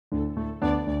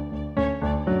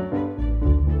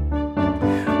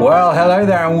Well, hello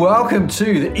there and welcome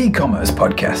to the e-commerce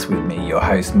podcast with me, your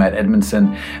host, Matt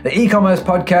Edmondson. The e-commerce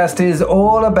podcast is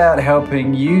all about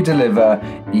helping you deliver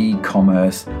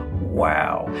e-commerce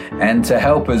wow. And to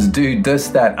help us do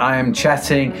just that, I am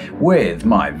chatting with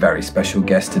my very special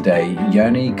guest today,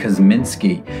 Yoni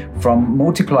Kuzminski from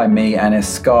Multiply Me and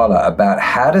Escala about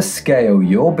how to scale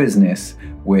your business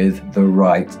with the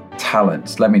right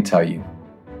talents. Let me tell you,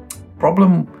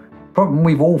 problem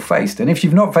we've all faced. And if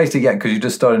you've not faced it yet because you're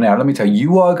just starting out, let me tell you,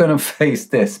 you are going to face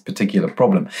this particular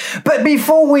problem. But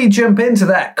before we jump into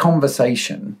that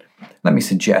conversation, let me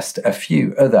suggest a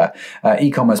few other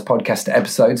e-commerce podcast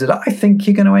episodes that I think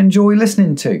you're going to enjoy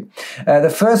listening to. The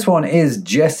first one is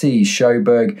Jesse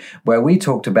Schoberg, where we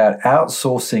talked about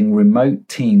outsourcing remote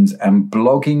teams and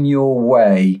blogging your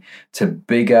way to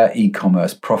bigger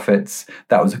e-commerce profits.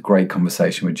 That was a great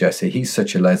conversation with Jesse. He's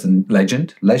such a legend.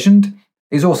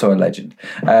 He's also a legend,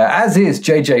 as is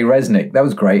JJ Resnick. That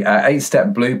was great.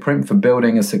 8-step blueprint for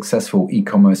building a successful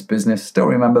e-commerce business. Still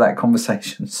remember that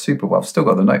conversation super well. Still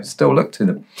got the notes, still look to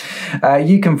them.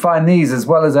 You can find these as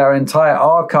well as our entire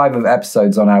archive of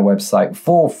episodes on our website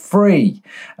for free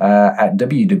at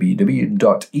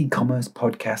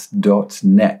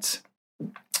www.ecommercepodcast.net.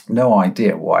 No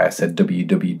idea why I said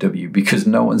www, because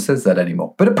no one says that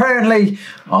anymore. But apparently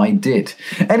I did.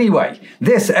 Anyway,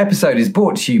 this episode is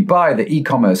brought to you by the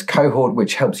e-commerce cohort,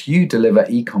 which helps you deliver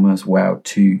e-commerce wow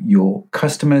to your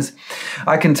customers.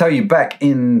 I can tell you back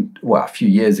in, a few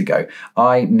years ago,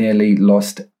 I nearly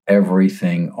lost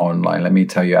everything online. Let me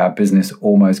tell you, our business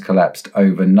almost collapsed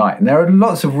overnight. And there are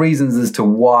lots of reasons as to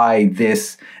why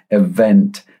this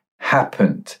event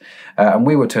happened. And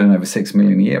we were turning over 6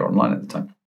 million a year online at the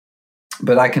time.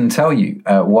 But I can tell you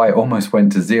why it almost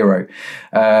went to zero.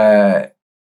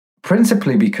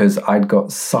 Principally because I'd got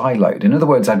siloed. In other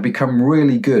words, I'd become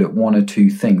really good at one or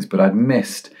two things, but I'd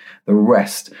missed the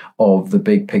rest of the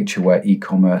big picture where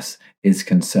e-commerce is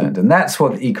concerned. And that's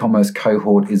what the e-commerce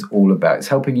cohort is all about. It's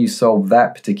helping you solve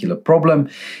that particular problem.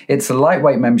 It's a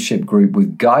lightweight membership group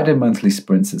with guided monthly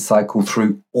sprints that cycle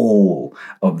through all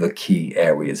of the key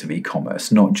areas of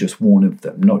e-commerce, not just one of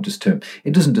them, not just two.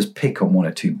 It doesn't just pick on one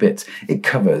or two bits. It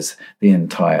covers the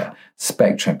entire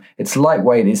spectrum. It's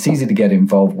lightweight. It's easy to get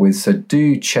involved with. So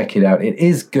do check it out. It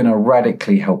is going to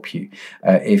radically help you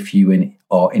if you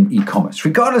are in e-commerce,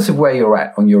 regardless of where you're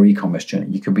at on your e-commerce journey.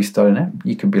 You could be starting out.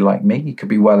 You could be like me. You could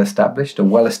be well-established, a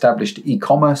well-established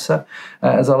e-commercer,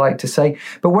 as I like to say.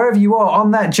 But wherever you are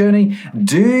on that journey,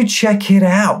 do check it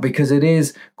out because it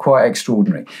is quite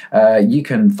extraordinary. You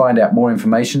can find out more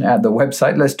information at the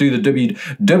website. Let's do the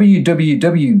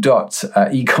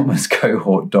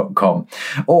www.ecommercecohort.com.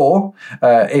 Or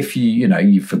if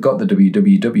you forgot the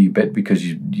www bit because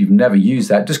you've never used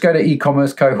that, just go to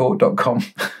ecommercecohort.com.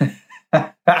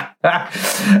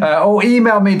 Or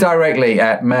email me directly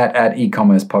at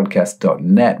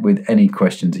matt@ecommercepodcast.net with any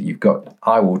questions that you've got.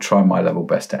 I will try my level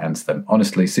best to answer them.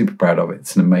 Honestly, super proud of it.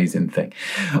 It's an amazing thing.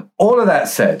 All of that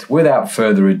said, without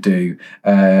further ado,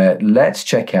 let's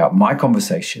check out my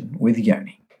conversation with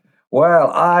Yoni.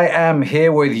 Well, I am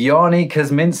here with Yoni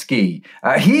Kuzminski.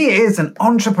 He is an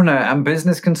entrepreneur and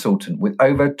business consultant with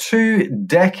over 2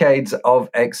 decades of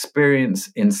experience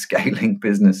in scaling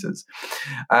businesses.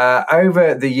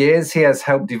 Over the years, he has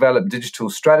helped develop digital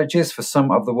strategies for some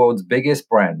of the world's biggest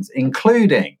brands,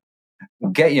 including,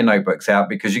 get your notebooks out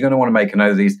because you're going to want to make a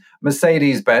note of these,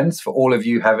 Mercedes-Benz, for all of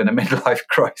you having a midlife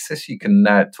crisis. You can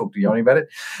talk to Yoni about it.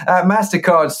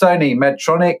 MasterCard, Sony,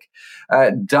 Medtronic,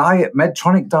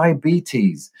 Medtronic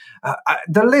Diabetes.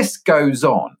 The list goes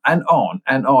on and on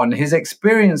and on. His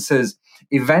experiences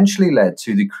eventually led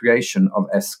to the creation of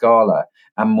Escala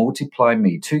and Multiply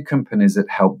Me, 2 companies that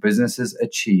help businesses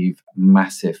achieve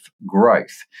massive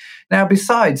growth. Now,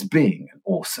 besides being an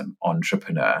awesome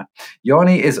entrepreneur,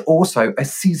 Yoni is also a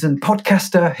seasoned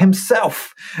podcaster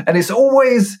himself. And it's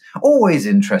always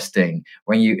interesting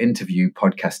when you interview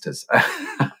podcasters.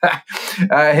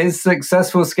 His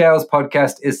Successful Scales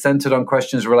podcast is centered on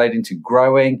questions relating to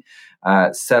growing,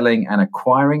 selling and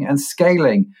acquiring and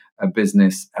scaling a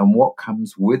business and what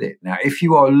comes with it. Now, if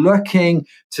you are looking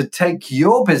to take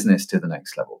your business to the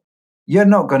next level, you're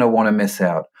not going to want to miss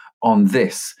out on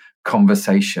this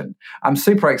conversation. I'm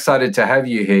super excited to have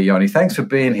you here, Yoni. Thanks for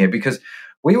being here because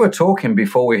we were talking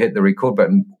before we hit the record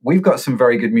button. We've got some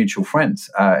very good mutual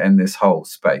friends in this whole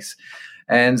space.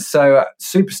 And so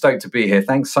super stoked to be here.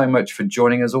 Thanks so much for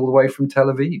joining us all the way from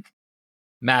Tel Aviv.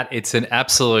 Matt, it's an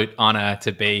absolute honor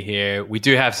to be here. We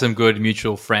do have some good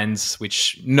mutual friends,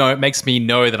 which makes me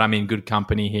know that I'm in good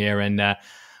company here. And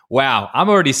wow, I'm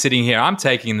already sitting here. I'm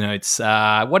taking notes.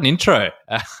 What an intro.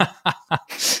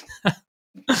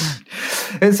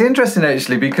 It's interesting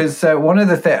actually because one of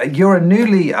the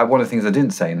things I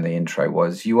didn't say in the intro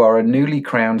was you are a newly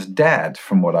crowned dad,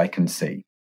 from what I can see.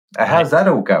 How's that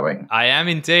all going? I am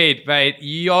indeed, mate.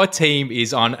 Your team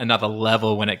is on another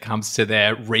level when it comes to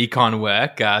their recon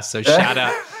work. So shout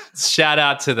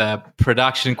out to the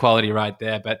production quality right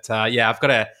there. But I've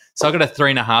got a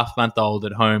 3.5-month-old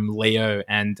at home, Leo,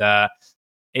 and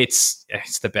it's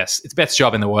the best. It's the best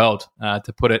job in the world,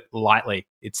 to put it lightly.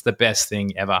 It's the best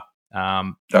thing ever.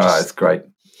 It's great.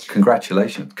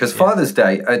 Congratulations. Because Father's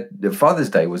Day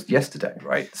was yesterday,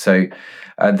 right? So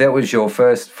that was your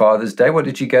first Father's Day. What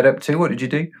did you get up to? What did you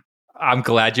do? I'm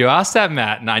glad you asked that,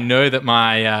 Matt. And I know that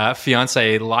my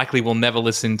fiance likely will never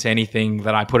listen to anything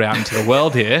that I put out into the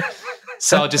world here.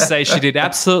 So I'll just say she did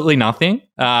absolutely nothing.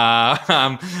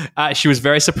 She was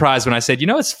very surprised when I said,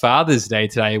 it's Father's Day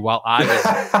today, while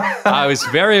I was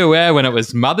very aware when it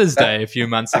was Mother's Day a few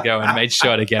months ago and made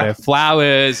sure to get her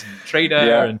flowers and treat her.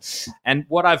 Yeah. And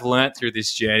what I've learned through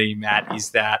this journey, Matt, is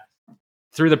that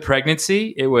through the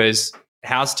pregnancy, it was,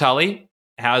 how's Tully?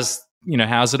 How's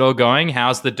it all going?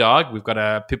 How's the dog? We've got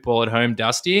a pit bull at home,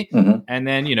 Dusty. Mm-hmm. And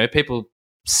then, people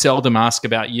seldom ask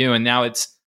about you. And now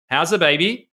it's, how's the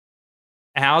baby?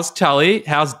 How's Tully?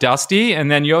 How's Dusty?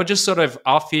 And then you're just sort of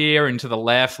off here and to the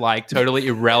left, like totally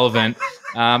irrelevant.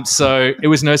 So it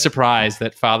was no surprise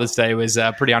that Father's Day was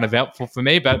pretty uneventful for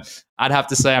me. But I'd have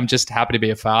to say I'm just happy to be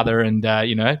a father and,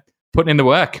 putting in the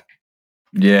work.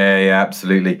 Yeah,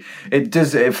 absolutely. It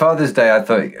does. Father's Day, I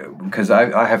thought, because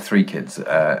I have 3 kids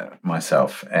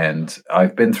myself, and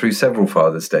I've been through several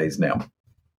Father's Days now.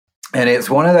 And it's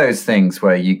one of those things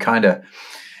where you kind of...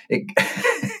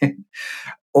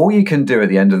 all you can do at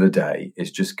the end of the day is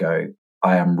just go,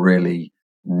 I am really,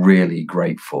 really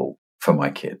grateful for my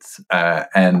kids.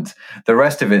 And the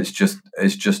rest of it's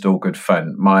just all good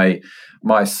fun. My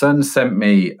son sent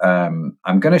me,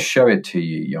 I'm going to show it to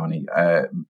you, Yanni.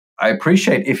 I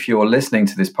appreciate if you're listening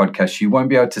to this podcast, you won't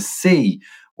be able to see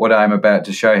what I'm about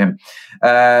to show him.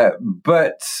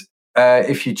 But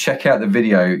if you check out the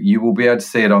video, you will be able to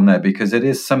see it on there because it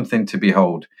is something to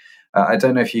behold. I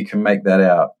don't know if you can make that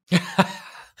out.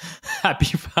 Happy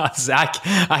Father's Day.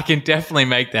 I can definitely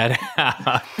make that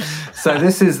out. So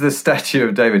this is the statue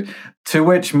of David, to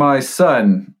which my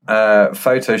son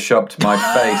photoshopped my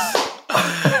face.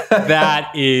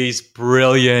 That is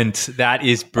brilliant. That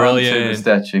is brilliant. Onto the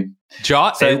statue.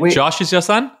 Josh is your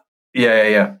son?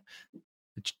 Yeah.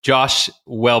 Josh,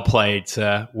 well played,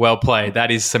 sir. Well played. That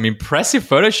is some impressive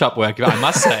Photoshop work, I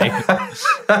must say.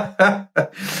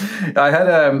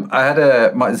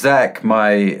 Zach,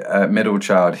 my middle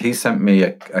child. He sent me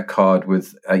a card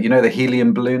with the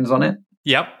helium balloons on it.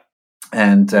 Yep.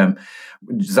 And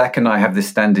Zach and I have this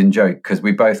standing joke because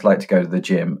we both like to go to the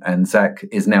gym, and Zach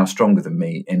is now stronger than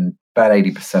me in about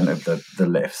 80% of the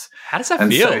lifts. How does that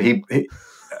feel? So he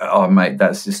oh, mate,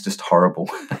 that's just horrible.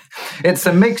 It's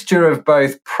a mixture of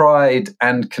both pride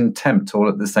and contempt all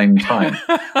at the same time.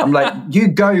 I'm like, you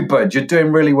go, bud, you're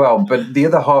doing really well. But the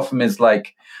other half of him is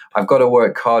like, I've got to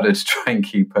work harder to try and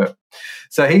keep up.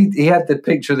 So he had the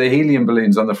picture of the helium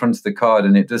balloons on the front of the card,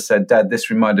 and it just said, Dad, this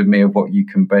reminded me of what you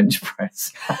can bench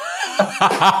press.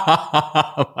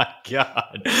 Oh, my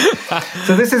God.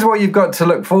 So this is what you've got to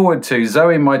look forward to.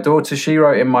 Zoe, my daughter, she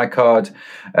wrote in my card,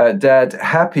 Dad,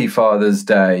 happy Father's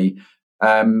Day.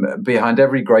 Behind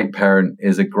every great parent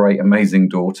is a great, amazing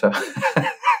daughter.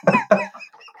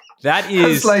 That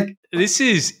is like, this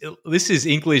is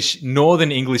English,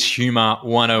 Northern English humor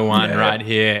 101 right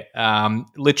here.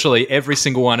 Literally every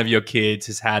single one of your kids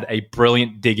has had a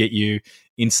brilliant dig at you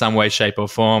in some way, shape or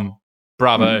form.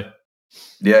 Bravo.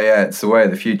 Yeah, it's the way of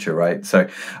the future, right? So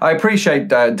I appreciate,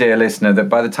 dear listener, that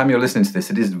by the time you're listening to this,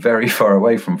 it is very far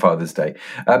away from Father's Day.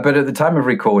 But at the time of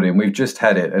recording, we've just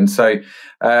had it. And so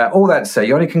all that to say,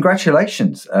 Yanni,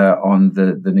 congratulations on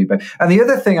the new baby. And the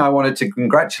other thing I wanted to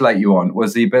congratulate you on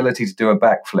was the ability to do a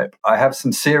backflip. I have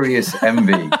some serious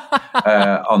envy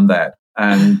on that.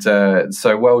 And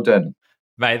so well done.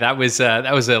 Mate, that was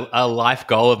a life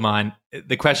goal of mine.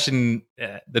 The question,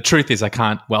 the truth is I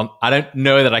don't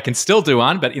know that I can still do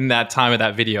one, but in that time of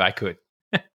that video, I could.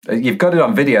 You've got it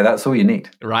on video. That's all you need.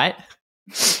 Right?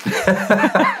 It's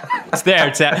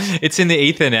there. It's in the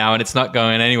ether now, and it's not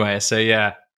going anywhere. So,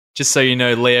 yeah, just so you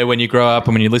know, Leo, when you grow up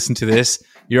and when you listen to this,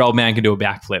 your old man can do a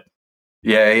backflip.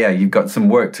 Yeah. You've got some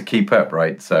work to keep up,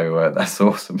 right? So that's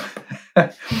awesome.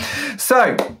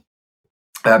 So...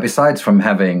 besides from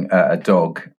having a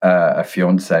dog, a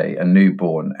fiance, a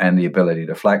newborn, and the ability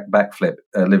to backflip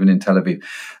living in Tel Aviv,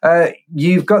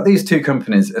 you've got these two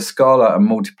companies, Escala and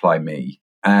Multiply Me.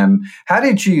 How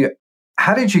did you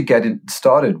get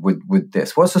started with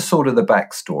this? What's the sort of the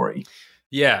backstory?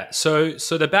 Yeah. So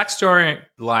the backstory,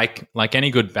 like any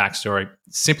good backstory,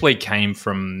 simply came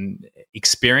from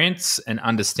experience and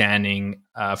understanding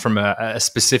from a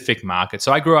specific market.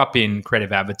 So I grew up in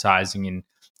creative advertising and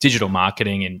digital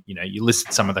marketing, and you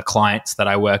listed some of the clients that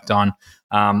I worked on.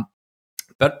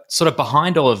 But sort of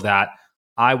behind all of that,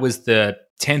 I was the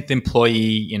 10th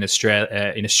employee in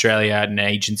Australia at an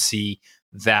agency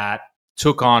that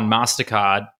took on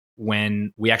MasterCard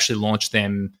when we actually launched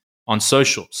them on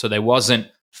social. So there wasn't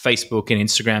Facebook and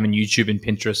Instagram and YouTube and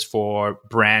Pinterest for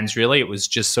brands, really. It was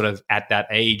just sort of at that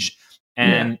age.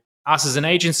 And us as an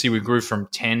agency, we grew from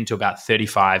 10 to about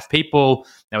 35 people.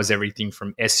 That was everything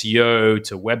from SEO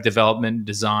to web development,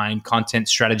 design, content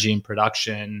strategy and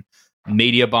production,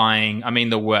 media buying. I mean,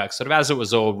 the work, sort of as it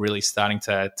was all really starting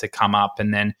to come up.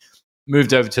 And then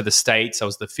moved over to the States. I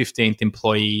was the 15th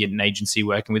employee in an agency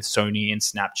working with Sony and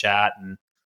Snapchat and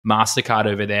MasterCard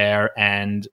over there.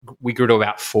 And we grew to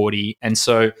about 40. And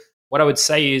so what I would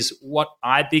say is what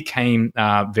I became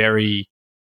very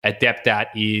adept at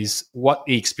is what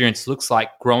the experience looks like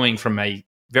growing from a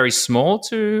very small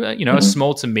to, a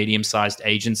small to medium-sized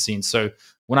agency. And so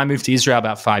when I moved to Israel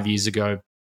about 5 years ago,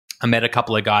 I met a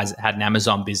couple of guys that had an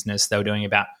Amazon business. They were doing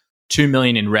about 2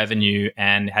 million in revenue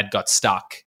and had got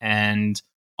stuck. And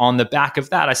on the back of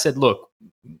that, I said, look,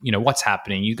 what's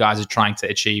happening? You guys are trying to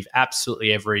achieve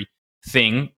absolutely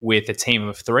everything with a team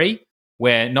of 3,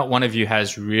 where not one of you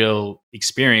has real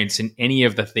experience in any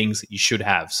of the things that you should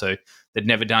have. So they'd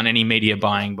never done any media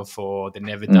buying before. They'd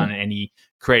never done any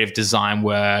creative design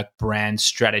work, brand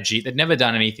strategy. They'd never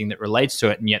done anything that relates to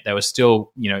it. And yet they were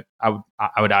still, I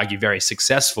would argue, very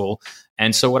successful.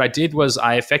 And so what I did was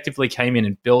I effectively came in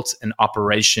and built an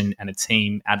operation and a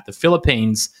team out of the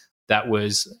Philippines that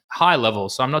was high level.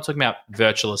 So I'm not talking about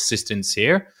virtual assistants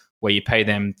here, where you pay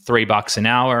them $3 an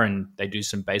hour and they do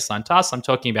some baseline tasks. I'm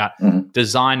talking about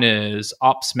designers,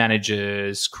 ops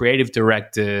managers, creative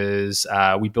directors.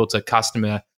 We built a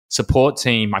customer support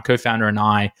team, my co-founder and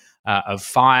I, of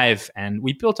 5, and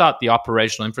we built out the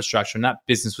operational infrastructure, and that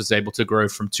business was able to grow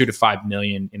from 2 to 5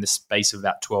 million in the space of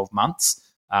about 12 months.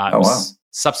 It was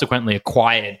subsequently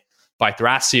acquired by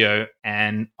Thrasio,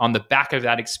 and on the back of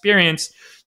that experience,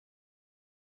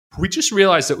 we just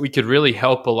realized that we could really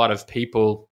help a lot of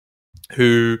people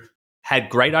who had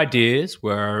great ideas,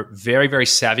 were very, very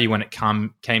savvy when it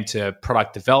came to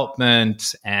product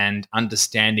development and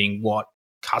understanding what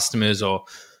customers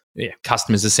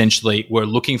essentially were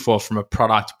looking for from a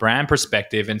product brand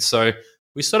perspective. And so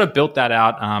we sort of built that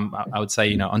out, I would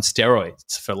say, on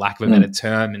steroids, for lack of a better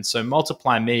term. And so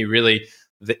Multiply Me, really,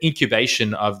 the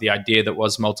incubation of the idea that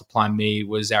was Multiply Me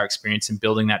was our experience in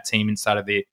building that team inside of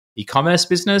the e-commerce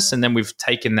business. And then we've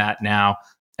taken that now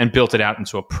and built it out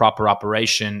into a proper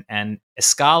operation. And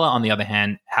Escala, on the other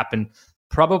hand, happened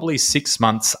probably 6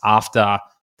 months after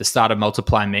the start of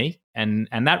Multiply Me. And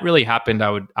that really happened, I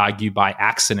would argue, by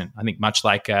accident. I think much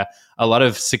like a lot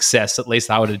of success, at least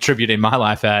I would attribute in my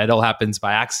life, it all happens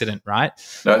by accident, right?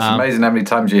 No, it's amazing how many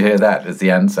times you hear that as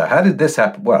the answer. How did this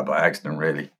happen? Well, by accident,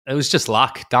 really. It was just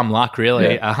luck, dumb luck,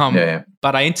 really. Yeah.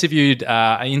 But I interviewed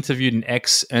an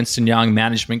ex-Ernst & Young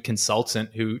management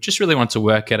consultant who just really wanted to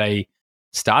work at a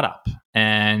startup.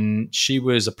 And she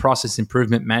was a process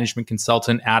improvement management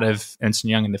consultant out of Ernst &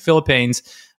 Young in the Philippines.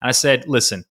 And I said,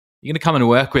 listen, you're going to come and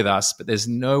work with us, but there's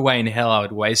no way in hell I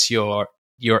would waste your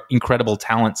incredible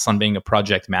talents on being a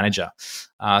project manager.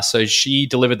 So she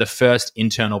delivered the first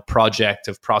internal project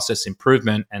of process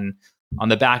improvement. And on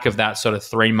the back of that sort of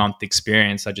 3-month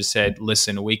experience, I just said,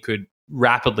 listen, we could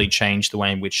rapidly change the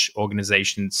way in which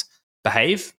organizations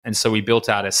behave. And so we built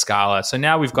out Escala. So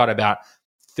now we've got about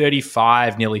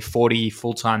 35, nearly 40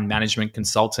 full-time management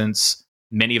consultants.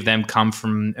 Many of them come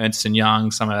from Ernst &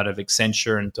 Young, some out of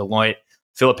Accenture and Deloitte,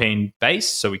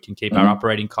 Philippine-based, so we can keep our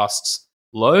operating costs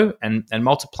low. And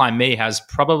Multiply Me has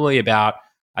probably about,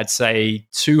 I'd say,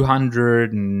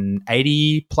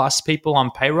 280 plus people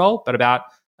on payroll, but about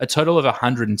a total of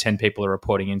 110 people are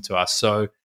reporting into us. So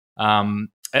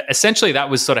essentially, that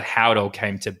was sort of how it all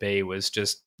came to be, was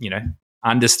just,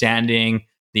 understanding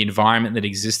the environment that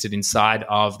existed inside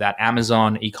of that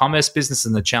Amazon e-commerce business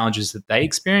and the challenges that they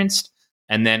experienced.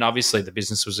 And then obviously the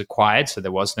business was acquired, so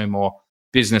there was no more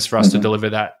business for us to deliver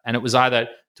that. And it was either,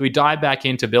 do we dive back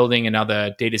into building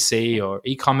another D2C or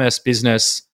e-commerce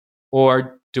business,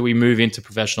 or do we move into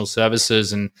professional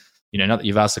services? And, not that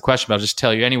you've asked the question, but I'll just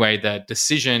tell you anyway, the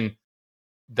decision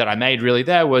that I made really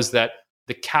there was that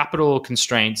the capital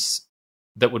constraints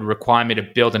that would require me to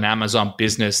build an Amazon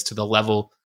business to the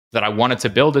level that I wanted to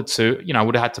build it to, I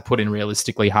would have had to put in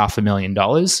realistically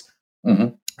 $500,000.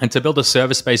 And to build a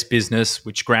service-based business,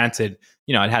 which granted,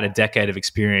 I'd had a decade of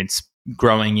experience,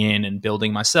 growing in and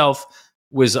building myself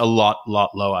was a lot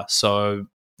lower. So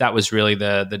that was really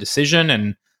the decision.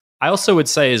 And I also would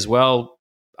say as well,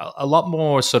 a lot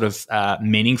more sort of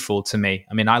meaningful to me.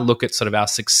 I mean, I look at sort of our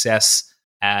success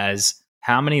as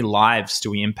how many lives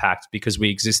do we impact because we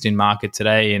exist in market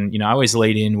today. And, I always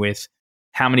lead in with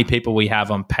how many people we have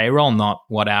on payroll, not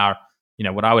what our,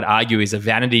 what I would argue is a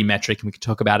vanity metric. And we can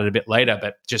talk about it a bit later,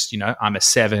 but just, I'm a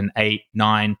 7, 8,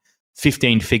 9,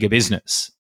 15-figure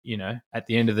business. At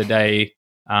the end of the day,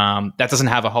 that doesn't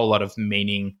have a whole lot of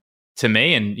meaning to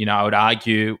me. And, I would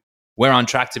argue we're on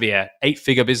track to be a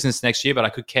 8-figure business next year, but I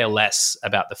could care less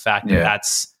about the fact that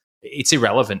it's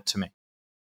irrelevant to me.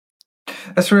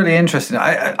 That's really interesting.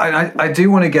 I do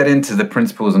want to get into the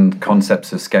principles and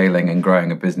concepts of scaling and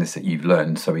growing a business that you've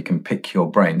learned so we can pick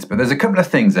your brains. But there's a couple of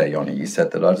things there, Yoni, you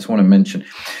said that I just want to mention.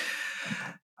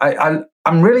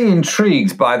 I'm really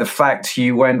intrigued by the fact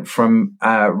you went from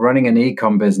running an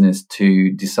e-com business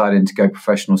to deciding to go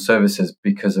professional services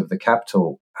because of the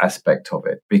capital aspect of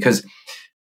it. Because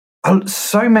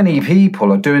so many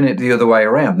people are doing it the other way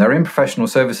around. They're in professional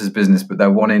services business, but they're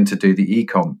wanting to do the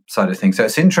e-com side of things. So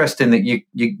it's interesting that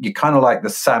you kind of like the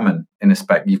salmon in a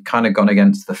spec. You've kind of gone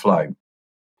against the flow.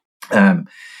 And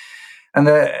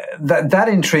that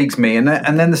intrigues me. And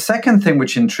then the second thing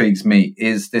which intrigues me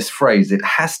is this phrase, it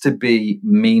has to be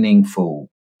meaningful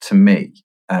to me.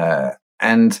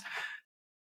 And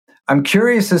I'm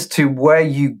curious as to where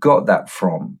you got that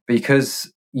from,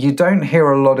 because you don't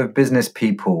hear a lot of business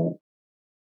people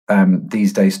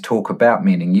these days talk about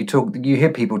meaning. You hear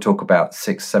people talk about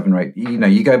 6, 7, or 8.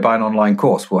 You go buy an online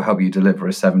course, we'll help you deliver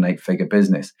a 7, 8-figure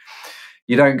business.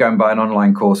 You don't go and buy an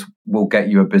online course, we'll get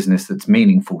you a business that's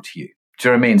meaningful to you. Do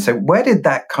you know what I mean? So where did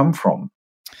that come from?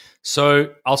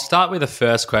 So I'll start with the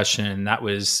first question, and that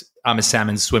was, I'm a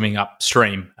salmon swimming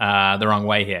upstream the wrong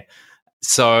way here.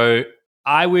 So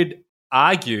I would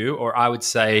argue, or I would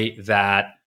say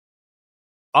that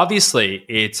obviously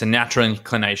it's a natural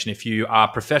inclination. If you are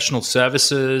professional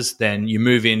services, then you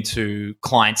move into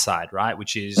client side, right?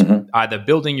 Which is either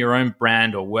building your own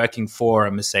brand or working for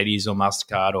a Mercedes or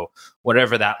MasterCard or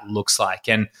whatever that looks like.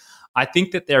 And I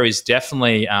think that there is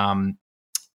definitely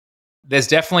there's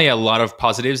definitely a lot of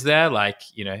positives there. Like,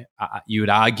 you would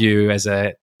argue as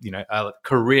a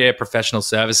career professional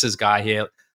services guy here,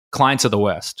 clients are the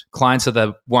worst. Clients are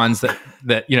the ones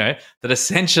that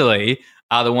essentially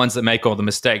are the ones that make all the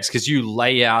mistakes, because you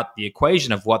lay out the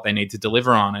equation of what they need to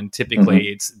deliver on. And typically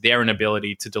it's their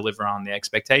inability to deliver on the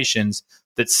expectations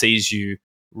that sees you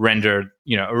render,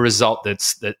 a result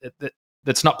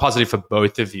that's not positive for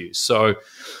both of you. So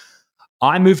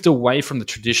I moved away from the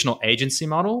traditional agency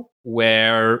model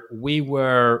where we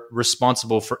were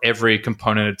responsible for every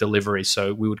component of delivery.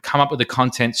 So we would come up with a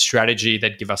content strategy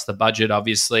that'd give us the budget,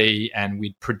 obviously, and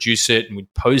we'd produce it and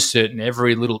we'd post it, and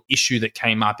every little issue that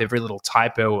came up, every little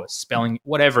typo or spelling,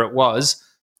 whatever it was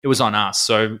on us.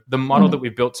 So the model that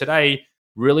we've built today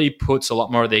really puts a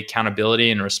lot more of the accountability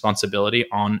and responsibility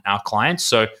on our clients.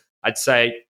 So I'd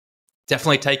say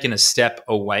definitely taken a step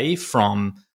away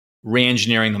from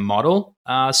re-engineering the model,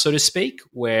 so to speak,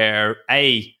 where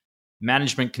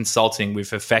management consulting,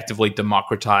 we've effectively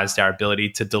democratized our ability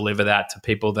to deliver that to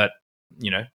people that,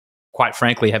 quite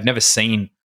frankly, have never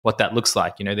seen what that looks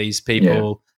like. These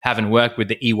people haven't worked with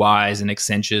the EYs and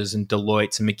Accentures and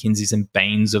Deloittes and McKinseys and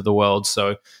Bains of the world.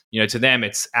 So, to them,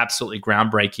 it's absolutely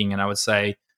groundbreaking. And I would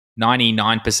say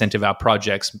 99% of our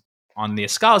projects on the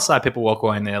Escala side, people walk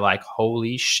away and they're like,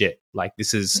 holy shit, like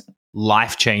this is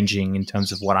life-changing in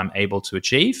terms of what I'm able to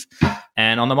achieve.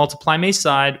 And on the Multiply Me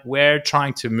side, we're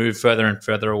trying to move further and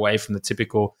further away from the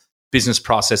typical business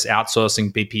process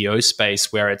outsourcing BPO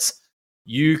space, where it's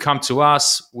you come to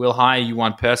us, we'll hire you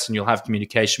one person, you'll have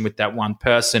communication with that one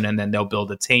person, and then they'll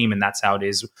build a team, and that's how it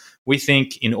is. We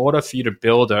think in order for you to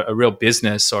build a real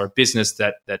business, or a business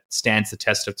that stands the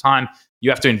test of time, you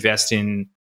have to invest in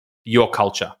your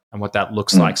culture and what that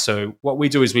looks like. So what we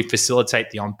do is we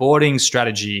facilitate the onboarding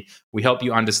strategy. We help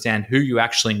you understand who you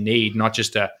actually need, not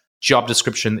just a job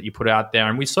description that you put out there.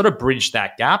 And we sort of bridge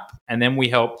that gap. And then we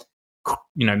help,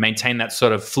 maintain that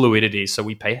sort of fluidity. So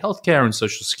we pay healthcare and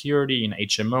social security and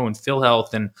HMO and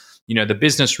PhilHealth. And, the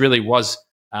business really was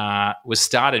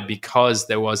started because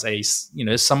there was a,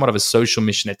 somewhat of a social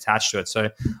mission attached to it. So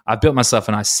I've built myself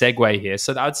a nice segue here.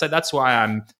 So I would say that's why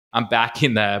I'm back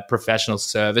in the professional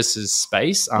services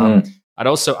space. I'd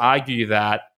also argue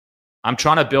that I'm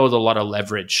trying to build a lot of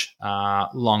leverage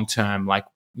long term. Like,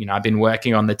 I've been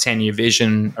working on the 10-year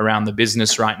vision around the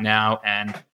business right now,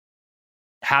 and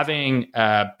having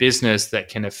a business that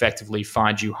can effectively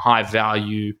find you high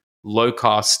value, low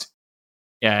cost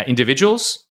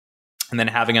individuals and then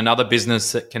having another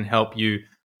business that can help you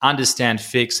understand,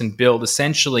 fix, and build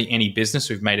essentially any business.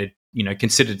 We've made a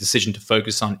considered decision to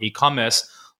focus on e-commerce.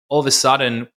 All of a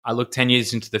sudden, I look 10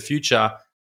 years into the future,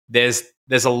 there's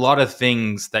a lot of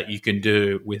things that you can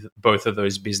do with both of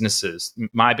those businesses.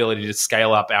 My ability to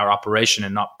scale up our operation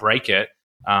and not break it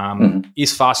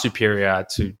is far superior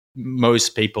to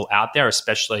most people out there,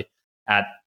 especially at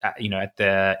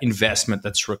the investment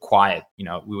that's required.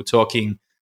 We were talking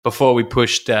before we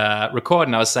pushed record,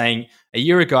 and I was saying a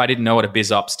year ago I didn't know what a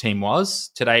biz ops team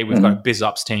was. Today we've got a biz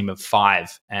ops team of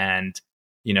 5, and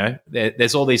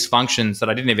there's all these functions that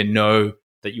I didn't even know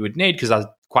that you would need, because I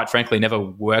quite frankly never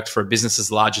worked for a business as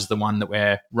large as the one that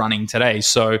we're running today.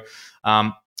 So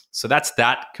that's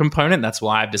that component. That's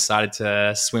why I've decided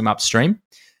to swim upstream.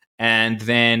 And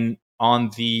then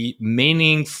on the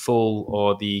meaningful,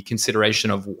 or the consideration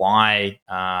of why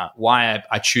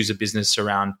I choose a business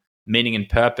around meaning and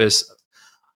purpose,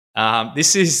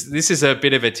 this is a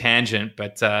bit of a tangent,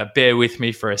 but bear with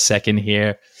me for a second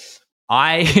here.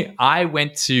 I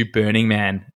went to Burning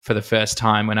Man for the first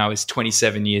time when I was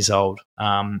 27 years old,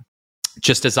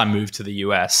 just as I moved to the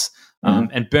US.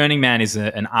 And Burning Man is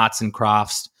an arts and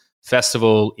crafts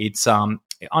festival. It's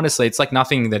honestly, it's like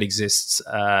nothing that exists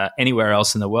anywhere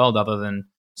else in the world, other than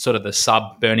sort of the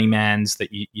sub Burning Mans that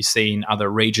you see in other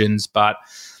regions. But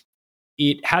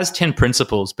it has 10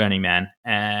 principles, Burning Man,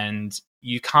 and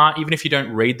you can't, even if you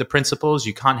don't read the principles,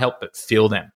 you can't help but feel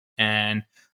them. And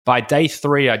by day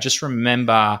 3, I just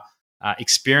remember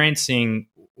experiencing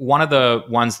one of the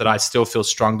ones that I still feel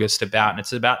strongest about, and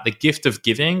it's about the gift of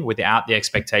giving without the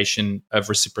expectation of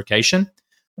reciprocation.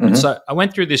 And so I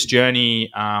went through this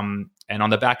journey, and on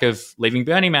the back of leaving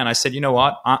Burning Man, I said, you know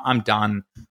what, I'm done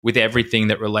with everything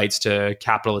that relates to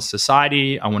capitalist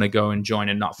society. I want to go and join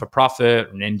a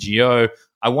not-for-profit, an NGO.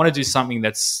 I want to do something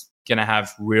that's going to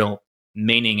have real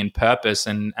meaning and purpose.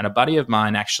 And a buddy of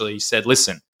mine actually said,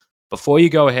 listen, before you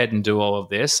go ahead and do all of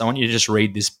this, I want you to just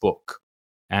read this book.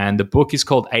 And the book is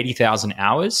called 80,000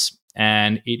 Hours,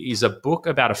 and it is a book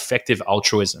about effective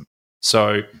altruism.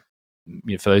 So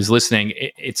for those listening,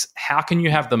 it's how can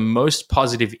you have the most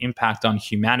positive impact on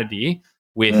humanity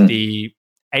with the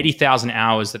 80,000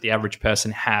 hours that the average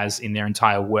person has in their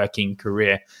entire working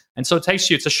career. And so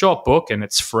it's a short book and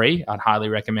it's free. I'd highly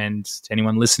recommend to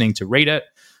anyone listening to read it.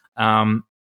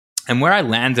 And where I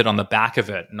landed on the back of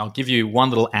it, and I'll give you one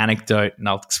little anecdote and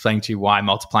I'll explain to you why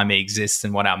Multiply Me exists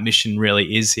and what our mission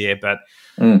really is here. But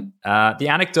the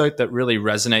anecdote that really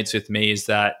resonates with me is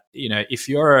that, if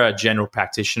you're a general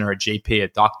practitioner, a GP, a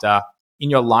doctor, in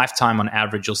your lifetime, on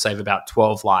average, you'll save about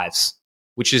 12 lives,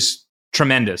 which is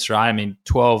tremendous, right? I mean,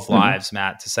 12 lives,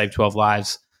 Matt, to save 12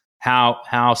 lives.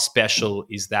 How special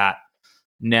is that?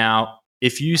 Now,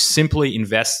 if you simply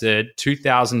invested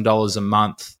 $2,000 a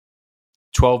month,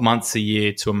 12 months a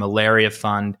year to a malaria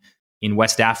fund in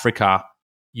West Africa,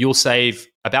 you'll save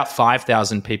about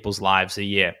 5,000 people's lives a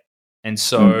year. And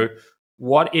so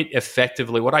what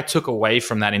I took away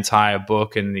from that entire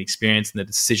book and the experience and the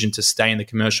decision to stay in the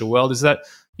commercial world is that,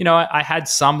 I had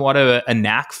somewhat of a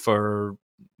knack for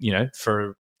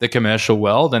the commercial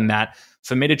world, and that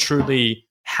for me to truly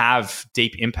have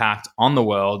deep impact on the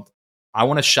world, I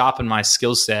want to sharpen my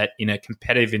skill set in a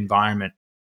competitive environment.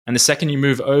 And the second you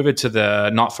move over to the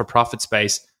not-for-profit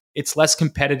space, it's less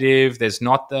competitive. It's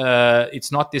not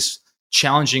this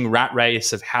challenging rat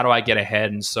race of how do I get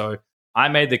ahead. And so I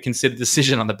made the considered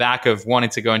decision on the back of wanting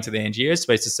to go into the NGO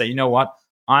space to say, you know what,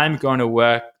 I'm going to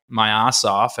work my ass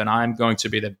off and I'm going to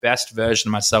be the best version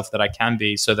of myself that I can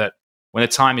be, so that when the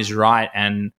time is right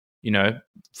and,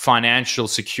 financial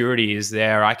security is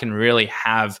there, I can really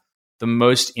have the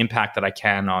most impact that I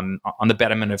can on the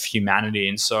betterment of humanity.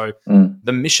 And so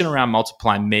the mission around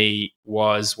Multiply Me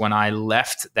was, when I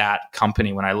left that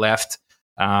company, when I left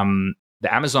the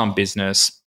Amazon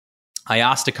business, I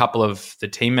asked a couple of the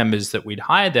team members that we'd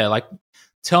hired there, like,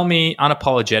 tell me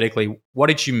unapologetically, what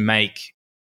did you make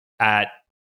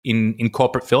in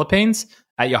corporate Philippines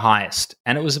at your highest?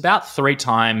 And it was about 3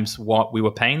 times what we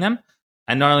were paying them.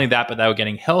 And not only that, but they were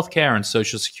getting healthcare and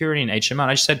social security and HMO.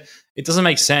 And I just said, it doesn't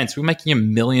make sense. We're making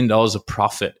 $1 million of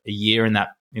profit a year in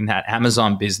that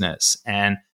Amazon business,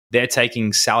 and they're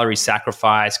taking salary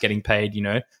sacrifice, getting paid,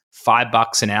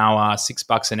 $5 an hour,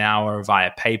 $6 an hour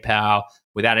via PayPal,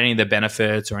 without any of the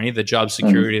benefits or any of the job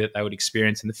security that they would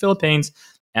experience in the Philippines.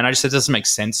 And I just said, it doesn't make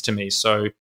sense to me. So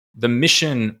the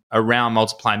mission around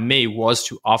Multiply Me was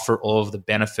to offer all of the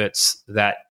benefits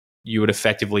that you would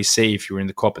effectively see if you were in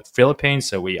the corporate Philippines.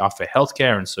 So we offer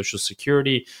healthcare and social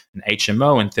security and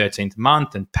HMO and 13th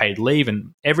month and paid leave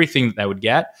and everything that they would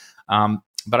get.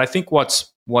 But I think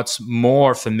what's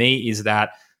more for me is that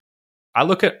I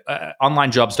look at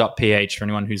onlinejobs.ph for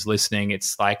anyone who's listening.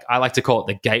 It's like, I like to call it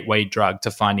the gateway drug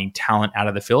to finding talent out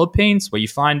of the Philippines, where you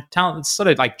find talent that's sort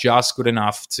of like just good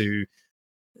enough to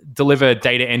deliver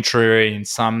data entry and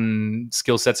some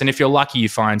skill sets. And if you're lucky, you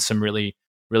find some really,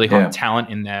 really hot talent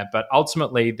in there. But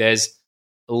ultimately, there's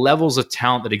levels of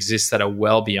talent that exist that are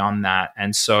well beyond that.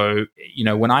 And so,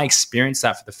 when I experienced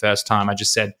that for the first time, I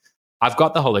just said, I've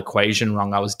got the whole equation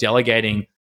wrong. I was delegating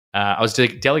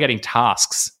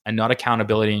tasks and not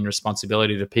accountability and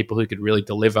responsibility to people who could really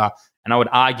deliver. And I would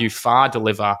argue far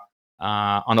deliver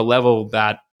on a level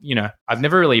that, I've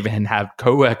never really even had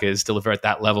coworkers deliver at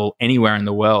that level anywhere in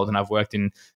the world. And I've worked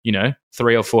in,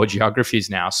 3 or 4 geographies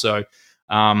now. So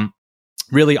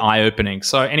really eye-opening.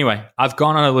 So anyway, I've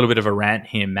gone on a little bit of a rant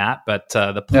here, Matt, but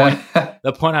the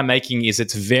point I'm making is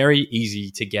it's very easy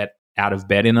to get out of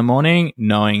bed in the morning,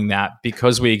 knowing that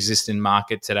because we exist in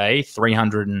market today,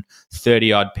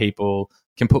 330 odd people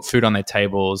can put food on their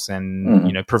tables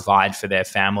and provide for their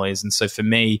families. And so for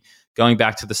me, going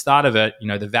back to the start of it,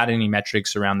 the vanity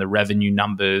metrics around the revenue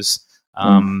numbers,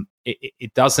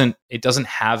 it doesn't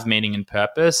have meaning and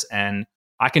purpose. And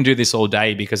I can do this all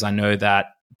day because I know that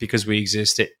because we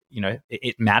exist, it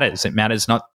matters. It matters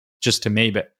not just to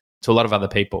me, but to a lot of other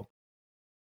people.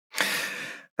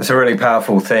 That's a really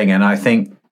powerful thing, and I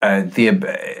think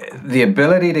the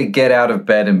ability to get out of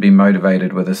bed and be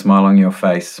motivated with a smile on your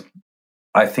face,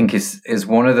 I think is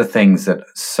one of the things that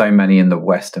so many in the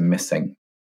West are missing.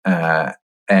 And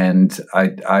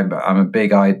I'm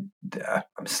a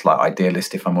slight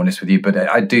idealist, if I'm honest with you, but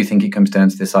I do think it comes down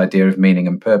to this idea of meaning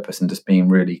and purpose, and just being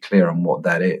really clear on what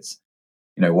that is.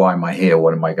 Why am I here?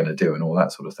 What am I going to do? And all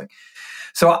that sort of thing.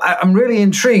 So I'm really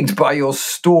intrigued by your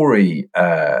story.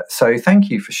 So thank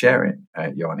you for sharing,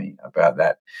 Yanni, about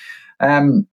that.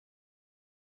 And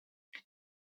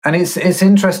it's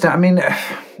interesting. I mean,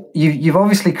 you've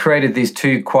obviously created these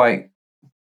two quite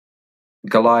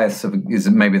Goliaths is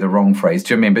maybe the wrong phrase.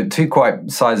 Do you know what I mean? But two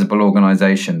quite sizable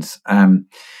organizations.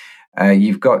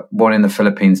 You've got one in the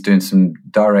Philippines doing some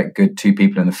direct good to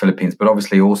people in the Philippines, but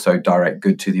obviously also direct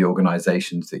good to the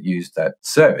organizations that use that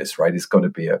service, right? It's got to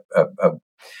be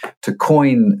to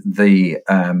coin the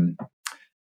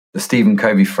Stephen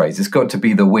Covey phrase, it's got to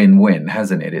be the win-win,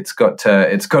 hasn't it? It's got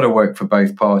to work for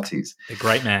both parties. A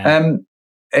great man.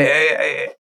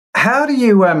 How do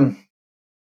you?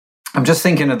 I'm just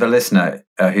thinking of the listener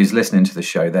who's listening to the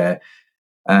show.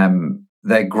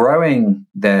 They're growing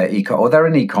their or they're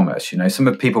in e-commerce. Some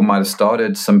of people might have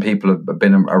started. Some people have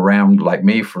been around like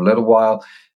me for a little while.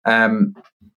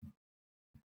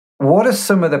 What are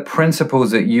some of the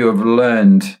principles that you have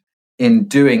learned in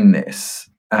doing this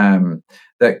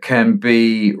that can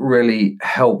be really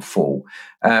helpful?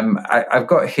 I've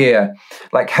got here,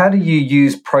 like, how do you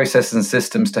use process and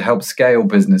systems to help scale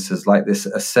businesses like this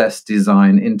assess,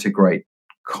 design, integrate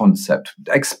concept?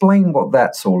 Explain what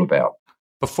that's all about.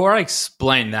 Before I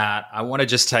explain that, I want to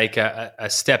just take a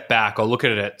step back or look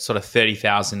at it at sort of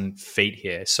 30,000 feet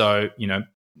here. So,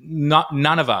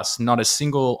 none of us, not a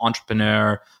single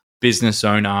entrepreneur, business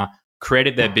owner,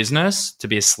 created their business to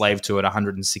be a slave to it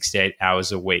 168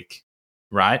 hours a week,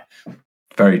 right?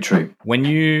 Very true. When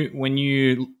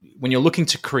you're looking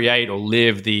to create or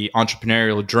live the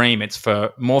entrepreneurial dream, it's for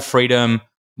more freedom,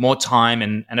 more time,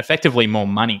 and effectively more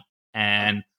money.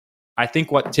 And I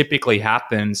think what typically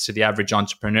happens to the average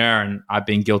entrepreneur, and I've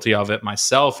been guilty of it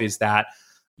myself, is that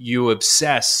you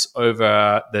obsess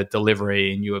over the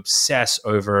delivery and you obsess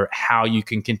over how you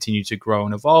can continue to grow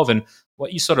and evolve. And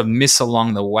what you sort of miss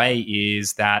along the way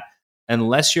is that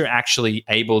unless you're actually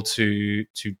able to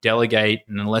delegate,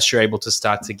 and unless you're able to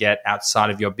start to get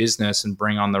outside of your business and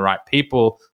bring on the right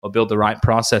people or build the right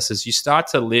processes, you start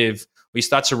to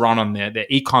run on the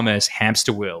e-commerce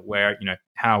hamster wheel, where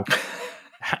how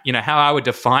I would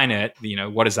define it,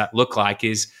 what does that look like,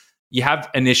 is you have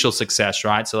initial success,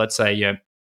 right? So let's say you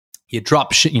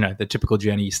drop ship, the typical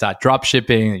journey, you start drop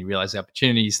shipping and you realize the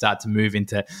opportunity, you start to move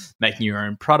into making your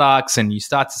own products, and you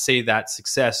start to see that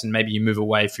success, and maybe you move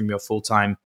away from your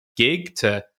full-time gig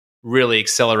to really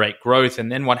accelerate growth.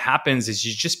 And then what happens is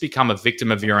you just become a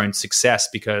victim of your own success,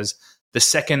 because the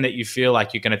second that you feel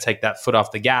like you're going to take that foot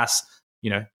off the gas,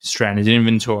 stranded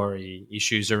inventory,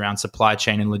 issues around supply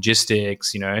chain and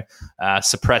logistics,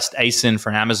 suppressed ASIN for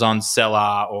an Amazon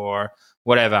seller or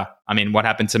whatever. I mean, what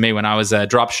happened to me when I was a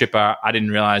drop shipper, I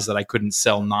didn't realize that I couldn't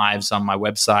sell knives on my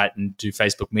website and do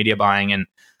Facebook media buying, and,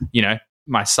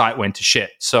 my site went to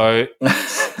shit. So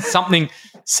something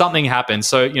happened.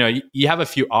 So, you have a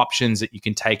few options that you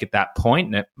can take at that point,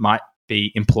 and it might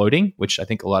be imploding, which I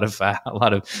think a lot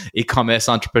of e-commerce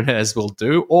entrepreneurs will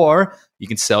do, or you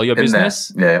can sell your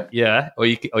business. Yeah, or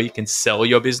you can sell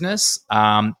your business,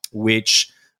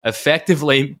 which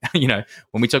effectively,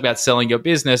 when we talk about selling your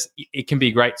business, it can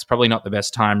be great. It's probably not the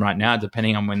best time right now,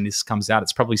 depending on when this comes out.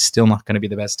 It's probably still not going to be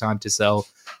the best time to sell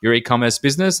your e-commerce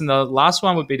business. And the last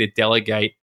one would be to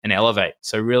delegate and elevate.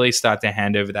 So really start to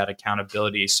hand over that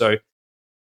accountability. So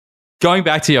going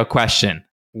back to your question,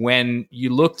 when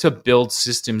you look to build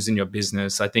systems in your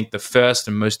business, I think the first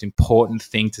and most important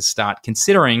thing to start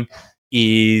considering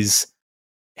is,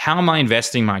 how am I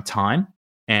investing my time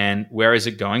and where is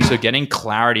it going? So getting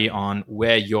clarity on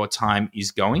where your time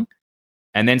is going,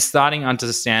 and then starting to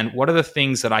understand what are the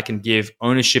things that I can give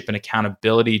ownership and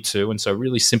accountability to. And so a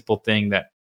really simple thing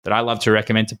that I love to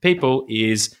recommend to people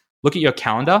is look at your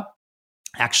calendar,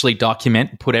 actually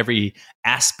document, put every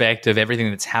aspect of everything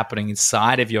that's happening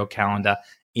inside of your calendar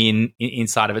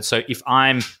inside of it. So if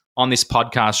I'm on this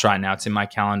podcast right now, it's in my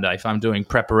calendar. If I'm doing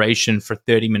preparation for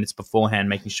 30 minutes beforehand,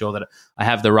 making sure that I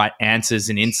have the right answers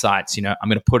and insights, I'm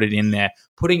going to put it in there,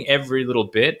 putting every little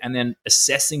bit, and then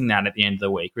assessing that at the end of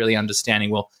the week, really understanding,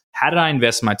 well, how did I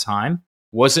invest my time?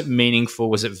 Was it meaningful?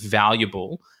 Was it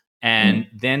valuable? And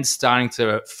then starting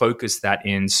to focus that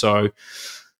in. So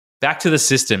back to the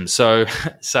system. So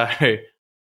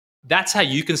that's how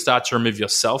you can start to remove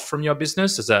yourself from your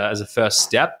business as a first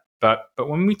step. But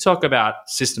when we talk about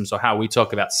systems, or how we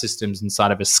talk about systems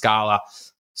inside of Escala,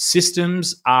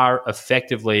 systems are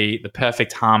effectively the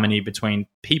perfect harmony between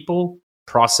people,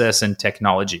 process, and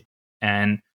technology.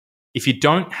 And if you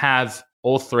don't have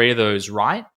all three of those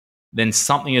right, then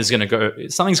something's going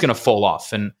to fall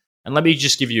off. And let me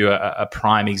just give you a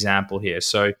prime example here.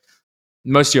 So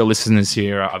most of your listeners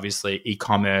here are obviously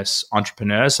e-commerce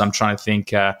entrepreneurs. So I'm trying to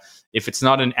think, if it's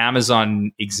not an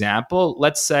Amazon example,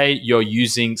 let's say you're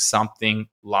using something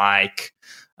like,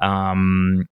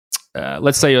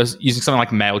 let's say you're using something like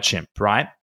MailChimp, right?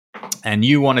 And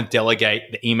you want to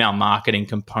delegate the email marketing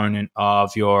component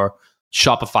of your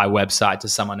Shopify website to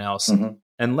someone else. Mm-hmm.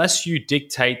 Unless you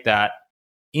dictate that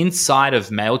inside of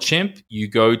MailChimp, you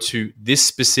go to this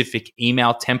specific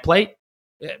email template.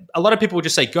 A lot of people will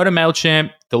just say, go to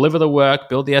MailChimp, deliver the work,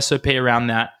 build the SOP around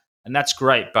that. And that's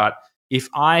great. But if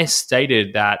I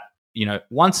stated that,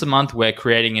 once a month we're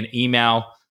creating an email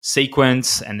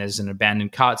sequence and there's an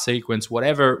abandoned cart sequence,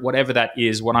 whatever that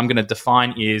is, what I'm going to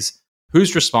define is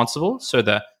who's responsible. So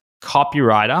the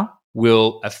copywriter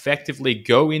will effectively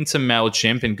go into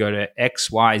MailChimp and go to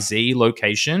XYZ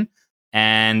location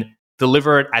and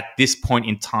deliver it at this point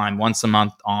in time, once a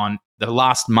month on the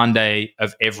last Monday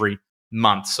of every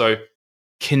month. So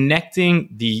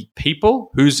connecting the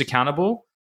people, who's accountable,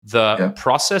 the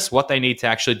process, what they need to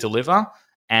actually deliver,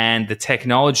 and the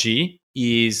technology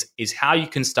is how you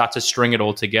can start to string it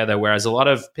all together. Whereas a lot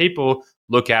of people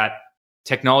look at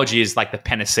technology as like the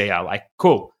panacea, like,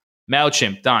 cool,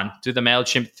 MailChimp, done. Do the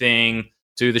MailChimp thing,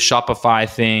 do the Shopify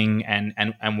thing,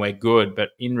 and we're good. But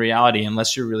in reality,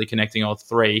 unless you're really connecting all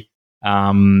three,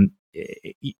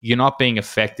 you're not being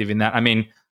effective in that. I mean,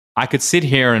 I could sit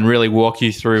here and really walk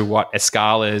you through what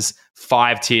Escala's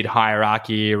 5-tiered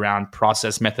hierarchy around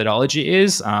process methodology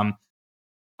is.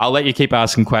 I'll let you keep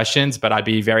asking questions, but I'd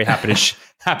be very happy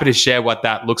to share what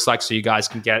that looks like, so you guys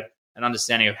can get an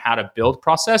understanding of how to build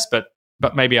process. But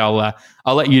maybe I'll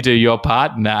let you do your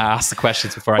part and ask the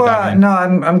questions before I dive in. No,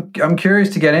 I'm curious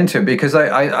to get into it, because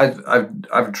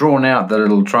I've drawn out the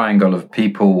little triangle of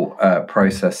people,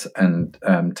 process, and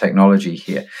technology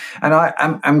here, and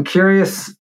I'm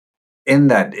curious. Is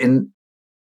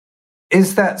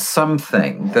that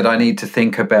something that I need to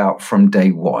think about from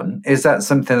day one? Is that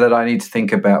something that I need to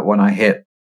think about when I hit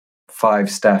 5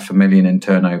 staff, $1 million in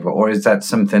turnover? Or is that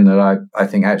something that I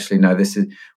think, actually, no, this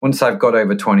is, once I've got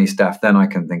over 20 staff, then I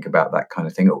can think about that kind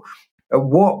of thing? At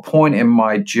what point in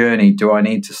my journey do I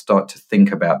need to start to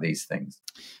think about these things?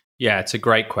 Yeah, it's a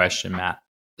great question, Matt.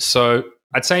 So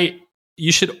I'd say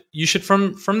you should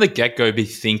from the get-go be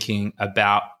thinking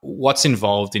about what's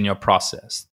involved in your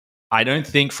process. I don't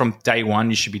think from day one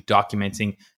you should be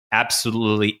documenting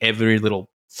absolutely every little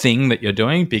thing that you're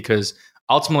doing, because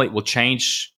ultimately it will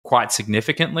change quite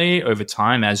significantly over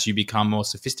time as you become more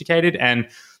sophisticated. And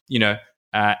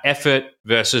effort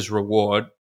versus reward.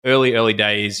 Early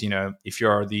days, if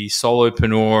you're the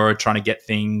solopreneur trying to get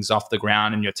things off the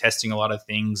ground and you're testing a lot of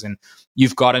things and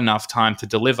you've got enough time to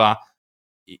deliver,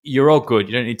 you're all good.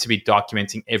 You don't need to be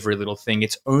documenting every little thing.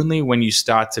 It's only when you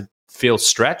start to feel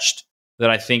stretched that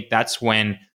I think that's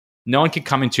when no one can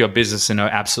come into your business and know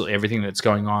absolutely everything that's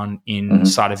going on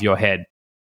inside of your head.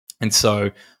 And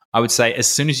so I would say as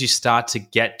soon as you start to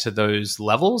get to those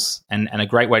levels, and a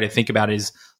great way to think about it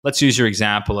is let's use your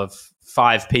example of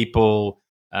 5 people,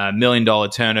 $1 million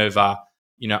turnover.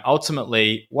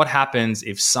 Ultimately, what happens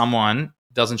if someone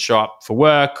doesn't show up for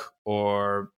work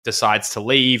or decides to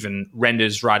leave and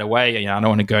renders right away? I don't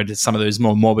want to go to some of those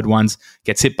more morbid ones,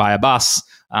 gets hit by a bus.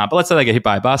 But let's say they get hit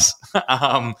by a bus.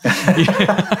 I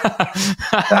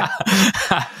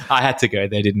had to go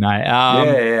there, didn't I?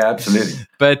 Yeah, absolutely.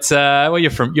 But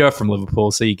you're from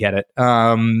Liverpool, so you get it.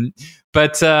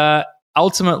 But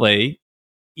ultimately,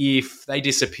 if they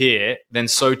disappear, then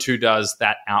so too does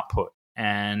that output.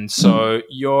 And so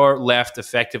you're left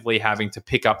effectively having to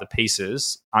pick up the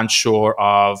pieces, unsure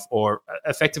of, or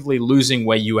effectively losing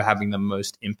where you are having the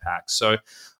most impact. So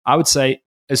I would say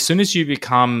as soon as you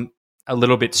become a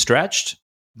little bit stretched,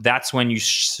 that's when you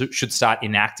should start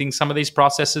enacting some of these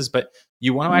processes. But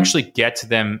you want to actually get to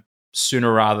them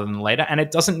sooner rather than later. And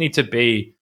it doesn't need to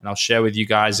be, and I'll share with you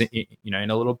guys in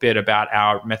a little bit about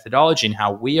our methodology and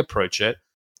how we approach it.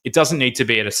 It doesn't need to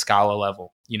be at a Scala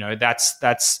level.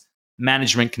 That's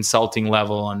management consulting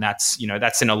level, and that's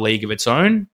in a league of its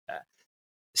own.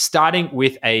 Starting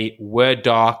with a Word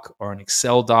doc or an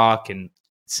Excel doc and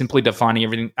simply defining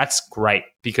everything, that's great,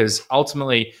 because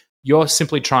ultimately you're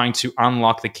simply trying to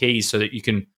unlock the keys so that you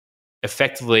can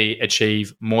effectively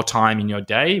achieve more time in your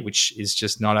day, which is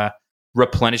just not a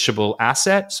replenishable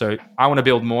asset. So I want to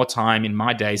build more time in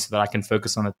my day so that I can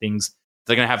focus on the things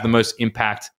that are going to have the most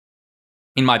impact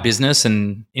in my business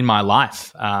and in my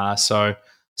life. So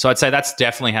I'd say that's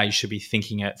definitely how you should be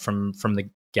thinking it from the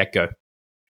get-go.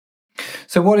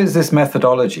 So what is this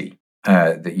methodology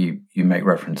that you make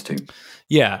reference to?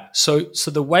 Yeah. So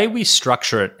the way we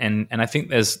structure it, and I think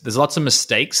there's lots of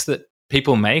mistakes that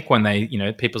people make when they,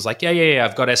 people's like, yeah,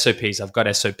 I've got SOPs.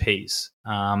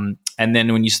 And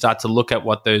then when you start to look at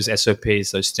what those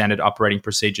SOPs, those standard operating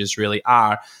procedures really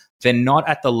are, they're not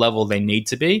at the level they need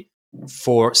to be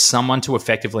for someone to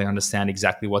effectively understand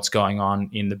exactly what's going on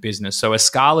in the business. So a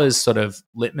Scala's sort of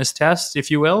litmus test,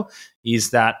 if you will,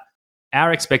 is that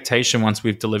our expectation once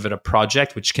we've delivered a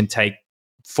project, which can take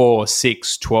 4,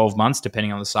 6, 12 months,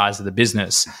 depending on the size of the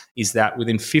business, is that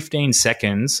within 15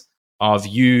 seconds of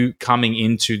you coming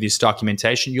into this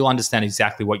documentation, you'll understand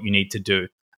exactly what you need to do,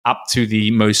 up to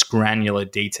the most granular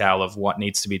detail of what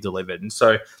needs to be delivered. And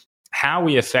so how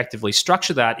we effectively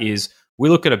structure that is we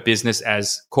look at a business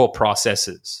as core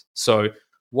processes. So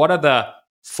what are the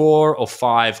 4 or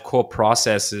 5 core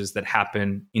processes that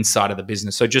happen inside of the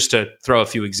business? So just to throw a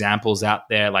few examples out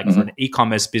there, like for an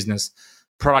e-commerce business,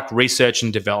 product research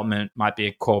and development might be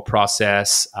a core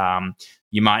process.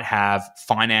 You might have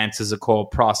finance as a core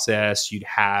process. You'd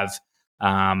have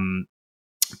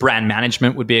brand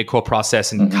management would be a core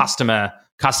process, and customer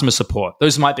support.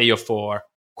 Those might be your 4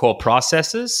 core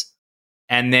processes.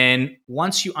 And then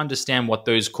once you understand what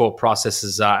those core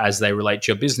processes are as they relate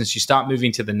to your business, you start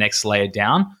moving to the next layer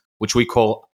down, which we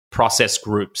call process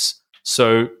groups.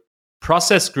 So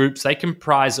process groups, they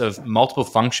comprise of multiple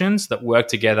functions that work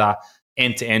together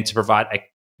end to end to provide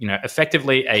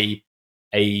effectively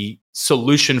a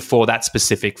solution for that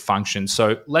specific function.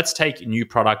 So let's take new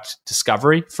product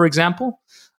discovery, for example.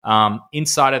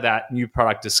 Inside of that new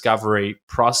product discovery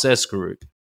process group,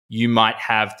 you might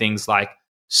have things like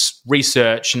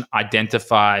research and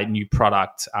identify new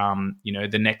product.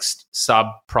 The next sub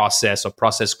process or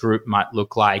process group might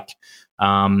look like,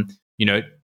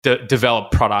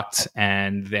 develop product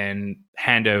and then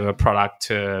hand over product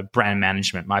to brand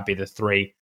management might be the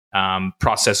 3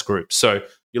 process groups. So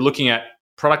you're looking at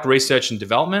product research and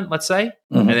development, let's say,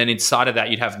 and then inside of that,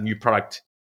 you'd have new product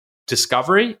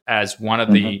discovery as one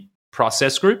of the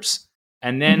process groups.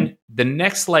 And then the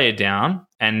next layer down,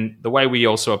 and the way we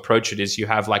also approach it is you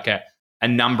have like a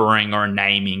numbering or a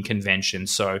naming convention.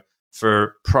 So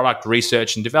for product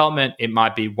research and development, it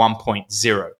might be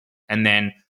 1.0. And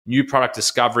then new product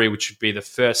discovery, which would be the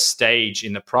first stage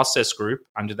in the process group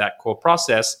under that core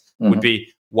process, would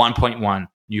be 1.1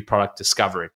 new product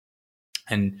discovery.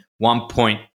 And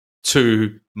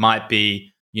 1.2 might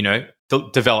be,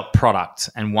 develop product,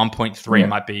 and 1.3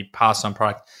 might be pass on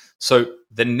product. So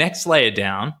the next layer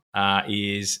down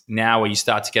is now where you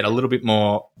start to get a little bit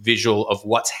more visual of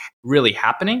what's really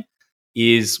happening,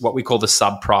 is what we call the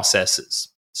sub-processes.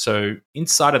 So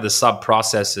inside of the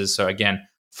sub-processes, so again,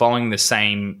 following the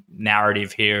same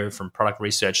narrative here from product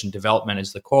research and development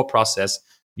as the core process,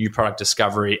 new product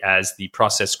discovery as the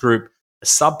process group, a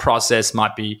sub-process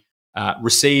might be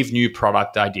receive new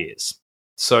product ideas.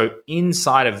 So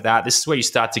inside of that, this is where you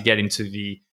start to get into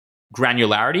the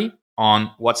granularity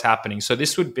on what's happening. So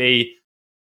this would be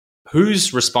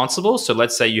who's responsible. So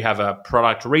let's say you have a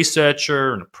product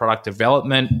researcher and a product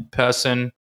development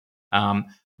person.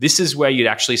 this is where you'd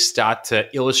actually start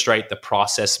to illustrate the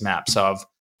process maps of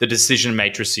the decision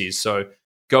matrices. So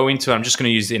go into, I'm just going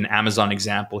to use an Amazon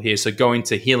example here. So go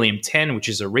into Helium 10, which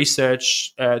is a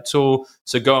research tool.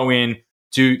 So go in,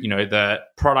 do, the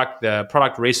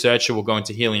product researcher will go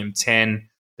into Helium 10.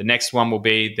 The next one will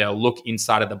be they'll look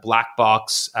inside of the black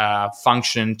box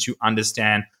function to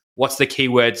understand what's the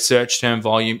keyword search term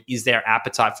volume, is there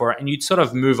appetite for it? And you'd sort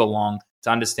of move along to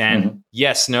understand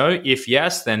yes, no. If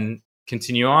yes, then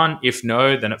continue on. If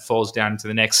no, then it falls down to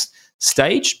the next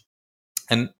stage.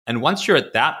 And once you're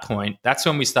at that point, that's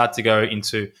when we start to go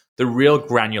into the real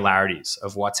granularities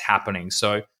of what's happening.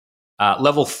 So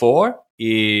level 4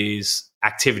 is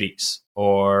activities,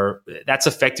 or that's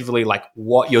effectively like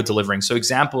what you're delivering. So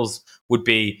examples would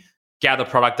be gather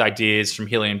product ideas from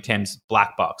Helium 10's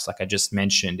black box, like I just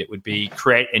mentioned. It would be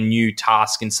create a new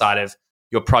task inside of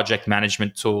your project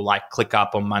management tool, like ClickUp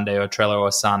or Monday or Trello or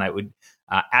Asana. It would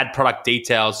add product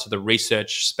details to the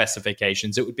research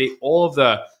specifications. It would be all of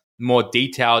the more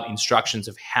detailed instructions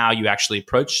of how you actually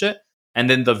approached it. And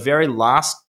then the very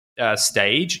last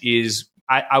stage is,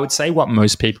 I would say, what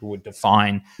most people would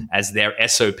define as their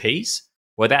SOPs,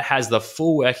 where that has the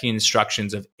full working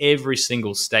instructions of every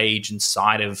single stage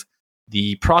inside of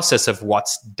the process of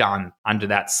what's done under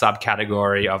that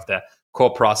subcategory of the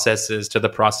core processes to the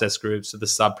process groups to the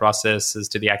sub-processes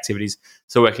to the activities,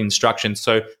 so working instructions.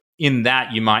 So in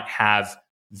that, you might have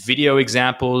video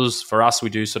examples. For us, we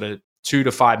do sort of 2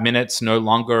 to 5 minutes, no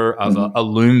longer, of a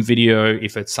Loom video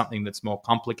if it's something that's more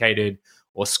complicated,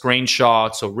 or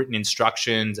screenshots or written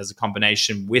instructions as a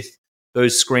combination with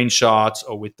those screenshots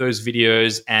or with those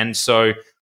videos. And so,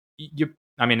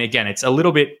 again, it's a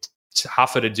little bit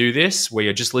tougher to do this where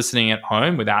you're just listening at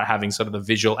home without having sort of the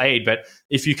visual aid. But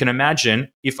if you can imagine,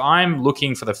 if I'm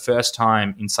looking for the first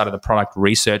time inside of the product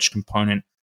research component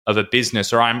of a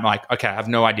business, or I'm like, okay, I have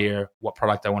no idea what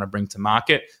product I want to bring to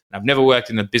market, and I've never worked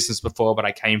in the business before, but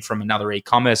I came from another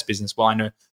e-commerce business. Well, I know,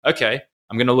 okay,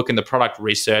 I'm going to look in the product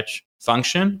research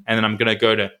function, and then I'm going to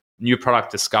go to new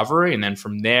product discovery. And then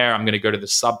from there, I'm going to go to the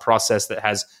sub-process that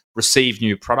has received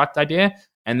new product idea.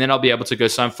 And then I'll be able to go,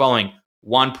 so I'm following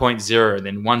 1.0,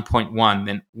 then 1.1,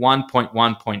 then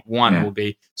 1.1.1 will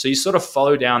be. So you sort of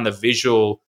follow down the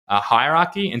visual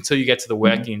hierarchy until you get to the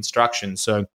working instructions.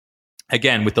 So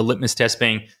again, with the litmus test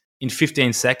being in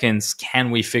 15 seconds,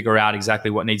 can we figure out exactly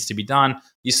what needs to be done?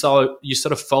 You sort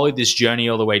of follow this journey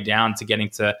all the way down to getting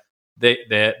to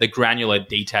the granular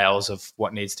details of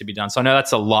what needs to be done. So I know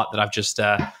that's a lot that I've just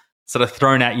sort of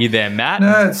thrown at you there, Matt.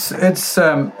 No,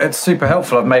 it's super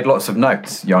helpful. I've made lots of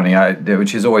notes, Yanni,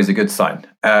 which is always a good sign.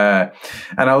 And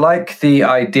I like the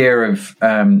idea of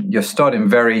you're starting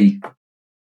very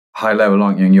high level,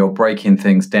 aren't you? And you're breaking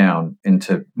things down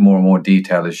into more and more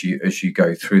detail as you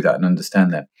go through that and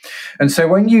understand that. And so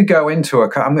when you go into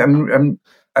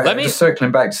just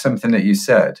circling back to something that you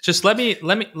said. Just let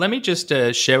me just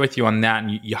share with you on that.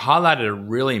 And you highlighted a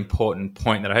really important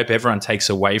point that I hope everyone takes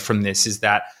away from this, is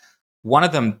that one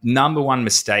of the number one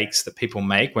mistakes that people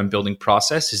make when building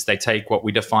process is they take what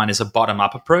we define as a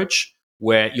bottom-up approach,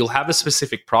 where you'll have a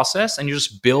specific process and you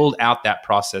just build out that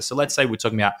process. So let's say we're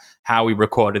talking about how we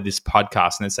recorded this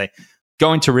podcast, and let's say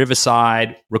go into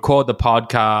Riverside, record the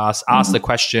podcast, ask the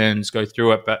questions, go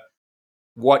through it. But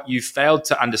what you failed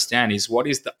to understand is, what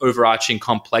is the overarching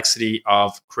complexity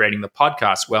of creating the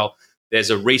podcast? Well, there's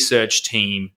a research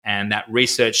team, and that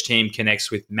research team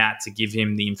connects with Matt to give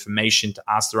him the information to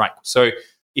ask the right. So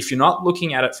if you're not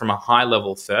looking at it from a high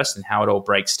level first and how it all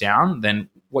breaks down, then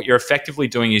what you're effectively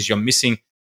doing is you're missing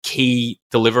key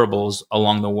deliverables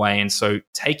along the way. And so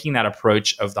taking that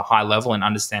approach of the high level and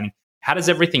understanding how does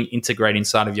everything integrate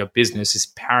inside of your business is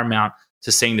paramount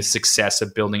to seeing the success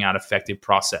of building out effective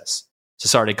process. So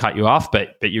sorry to cut you off,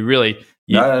 but you really...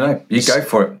 No, you go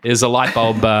for it. There's a light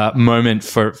bulb moment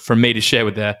for me to share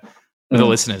with the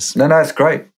listeners. No, it's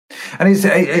great. And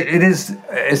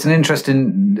it's an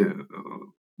interesting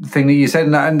thing that you said,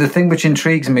 and the thing which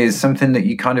intrigues me is something that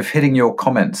you kind of hit in your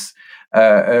comments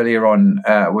earlier on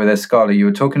with Escala. You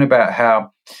were talking about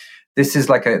how this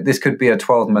could be a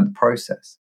 12-month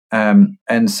process,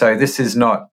 and so this is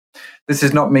not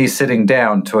me sitting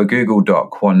down to a Google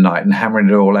Doc one night and hammering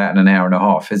it all out in an hour and a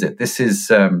half, is it? This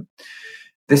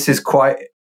is quite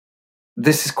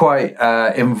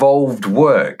involved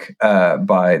work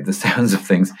by the sounds of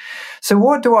things. So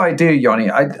what do I do, Yanni?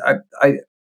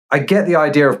 I get the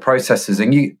idea of processes,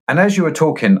 and as you were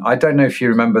talking, I don't know if you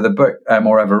remember the book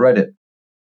or ever read it.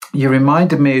 You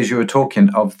reminded me as you were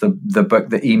talking of the book,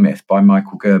 The E-Myth by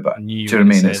Michael Gerber. Do you know what I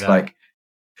mean? It's like,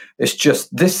 It's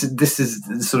just this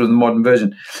is sort of the modern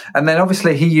version. And then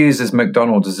obviously he uses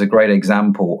McDonald's as a great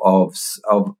example of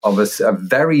a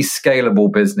very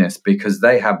scalable business, because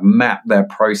they have mapped their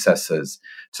processes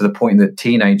to the point that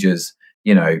teenagers,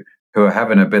 who are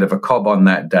having a bit of a cob on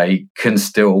that day can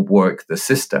still work the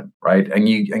system, right? And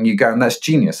you go, and that's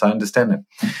genius. I understand it.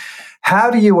 How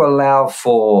do you allow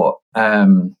for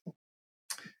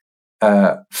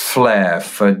flair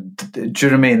for? Do you know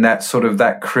what I mean? That sort of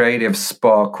that creative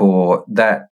spark, or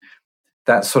that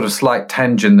sort of slight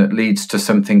tangent that leads to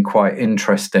something quite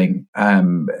interesting.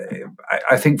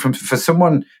 I think for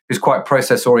someone who's quite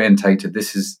process orientated,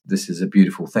 this is a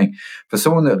beautiful thing. For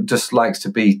someone that just likes to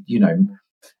be,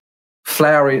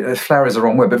 flowery is the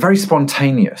wrong word, but very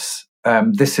spontaneous.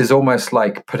 This is almost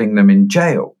like putting them in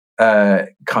jail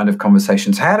kind of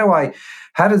conversations. How do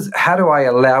I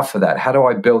allow for that? How do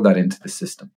I build that into the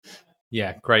system?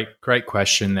 Yeah, great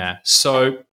question there.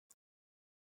 So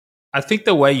I think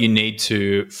the way you need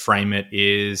to frame it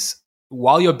is,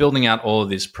 while you're building out all of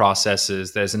these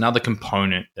processes, there's another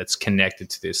component that's connected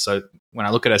to this. So when I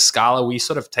look at Escala, we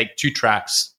sort of take two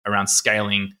tracks around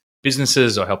scaling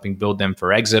businesses or helping build them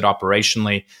for exit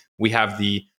operationally. We have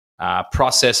the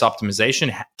process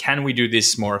optimization. Can we do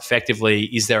this more effectively?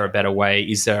 Is there a better way?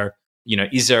 Is there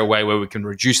a way where we can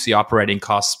reduce the operating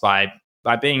costs by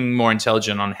being more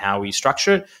intelligent on how we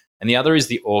structure it? And the other is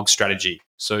the org strategy.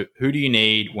 So who do you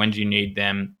need? When do you need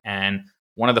them? And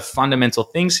one of the fundamental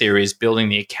things here is building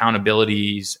the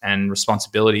accountabilities and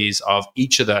responsibilities of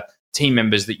each of the team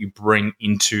members that you bring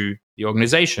into the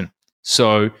organization.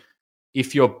 So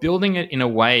if you're building it in a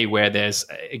way where there's,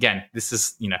 again, this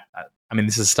is,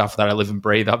 this is stuff that I live and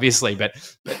breathe, obviously, but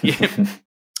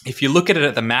if you look at it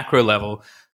at the macro level,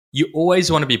 you always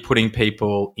want to be putting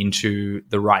people into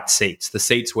the right seats, the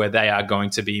seats where they are going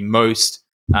to be most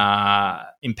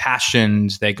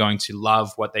impassioned. They're going to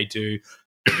love what they do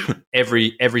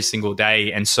every single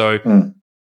day. And so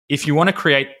if you want to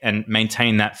create and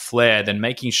maintain that flair, then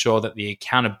making sure that the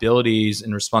accountabilities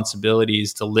and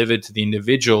responsibilities delivered to the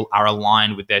individual are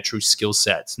aligned with their true skill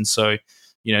sets. And so,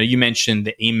 you mentioned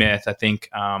the E-Myth. I think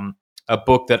a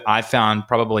book that I found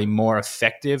probably more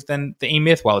effective than the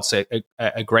E-Myth, while it's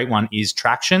a great one, is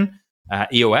Traction,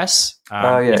 EOS,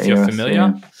 if you're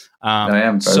familiar. Yeah. I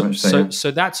am very much so.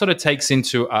 So that sort of takes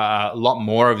into a lot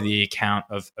more of the account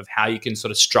of how you can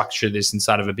sort of structure this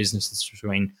inside of a business that's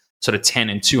between sort of 10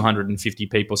 and 250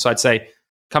 people. So I'd say,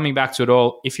 coming back to it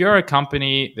all, if you're a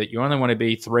company that you only want to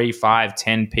be 3, 5,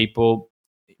 10 people,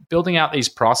 building out these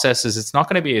processes, it's not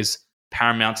going to be as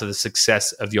paramount to the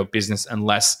success of your business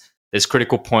unless there's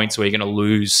critical points where you're going to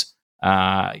lose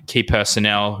key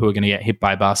personnel who are going to get hit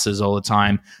by buses all the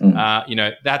time.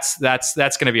 That's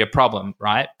going to be a problem,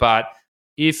 right? But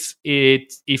if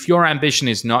your ambition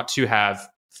is not to have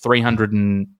 300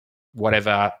 and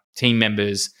whatever team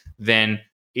members, then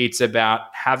it's about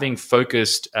having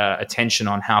focused attention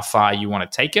on how far you want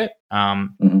to take it.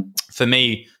 For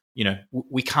me,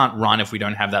 we can't run if we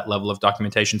don't have that level of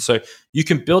documentation. So you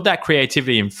can build that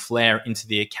creativity and flair into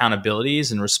the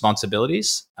accountabilities and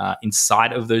responsibilities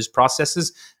inside of those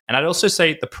processes. And I'd also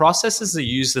say the processes are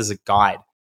used as a guide.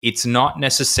 It's not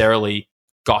necessarily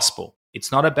gospel.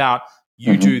 It's not about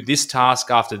you do this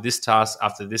task after this task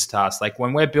after this task. Like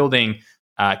when we're building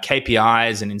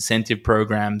KPIs and incentive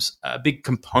programs, a big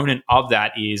component of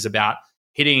that is about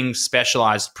hitting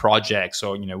specialized projects,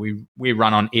 or we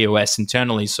run on EOS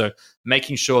internally, so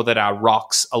making sure that our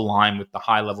rocks align with the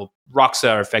high level. Rocks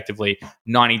are effectively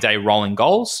 90-day rolling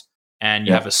goals, and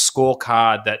you have a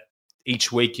scorecard that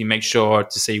each week you make sure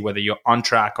to see whether you're on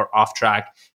track or off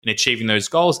track in achieving those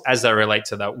goals as they relate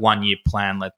to that 1-year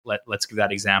plan. Let's give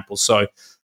that example. So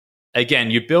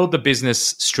again, you build the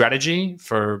business strategy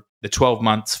for the 12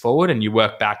 months forward, and you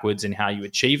work backwards in how you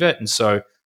achieve it. And so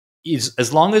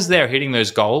as long as they're hitting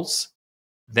those goals,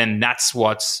 then that's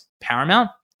what's paramount.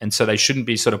 And so they shouldn't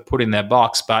be sort of put in their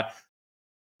box, but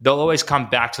they'll always come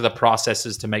back to the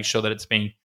processes to make sure that it's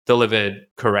being delivered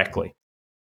correctly.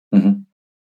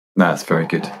 That's very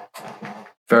good.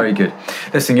 Very good.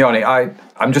 Listen, Yoni,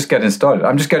 I'm just getting started.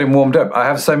 I'm just getting warmed up. I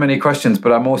have so many questions,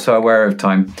 but I'm also aware of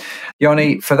time.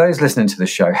 Yoni, for those listening to the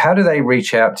show, how do they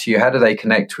reach out to you? How do they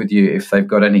connect with you if they've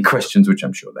got any questions, which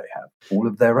I'm sure they have, all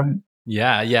of their own?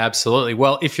 Yeah, absolutely.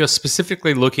 Well, if you're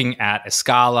specifically looking at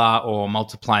Escala or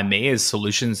Multiply Me as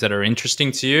solutions that are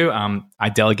interesting to you, I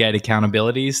delegate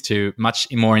accountabilities to much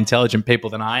more intelligent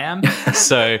people than I am.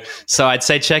 So I'd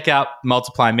say check out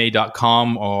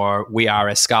multiplyme.com or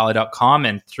weareescala.com,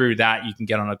 and through that you can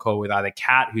get on a call with either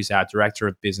Kat, who's our director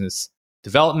of business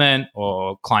development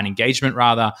or client engagement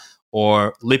rather,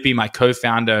 or Lippy, my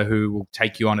co-founder, who will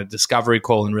take you on a discovery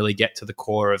call and really get to the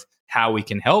core of how we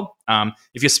can help.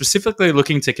 If you're specifically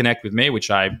looking to connect with me,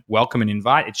 which I welcome and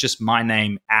invite, it's just my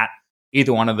name at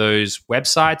either one of those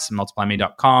websites,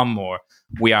 multiplyme.com or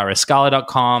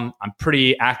weareascala.com. I'm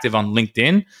pretty active on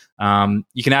LinkedIn.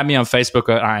 You can add me on Facebook.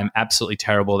 I am absolutely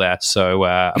terrible there. So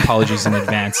apologies in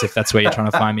advance if that's where you're trying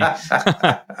to find me.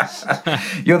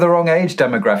 You're the wrong age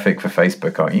demographic for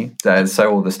Facebook, aren't you?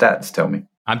 So all the stats tell me.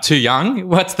 I'm too young.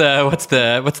 What's the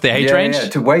age range?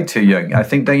 Yeah, way too young. I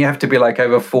think then you have to be like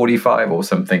over 45 or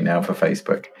something now for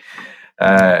Facebook.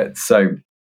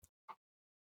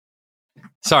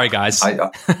 Sorry, guys.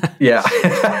 Yeah.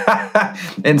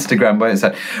 Instagram, where it's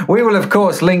at. We will, of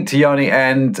course, link to Yoni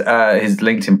and his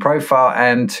LinkedIn profile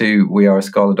and to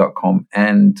weareascala.com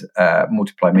and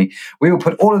Multiply Me. We will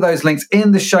put all of those links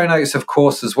in the show notes, of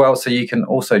course, as well. So you can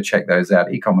also check those out,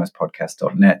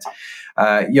 ecommercepodcast.net.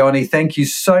 Yoni, thank you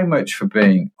so much for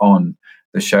being on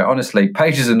the show. Honestly,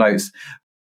 pages of notes.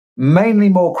 Mainly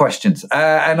more questions.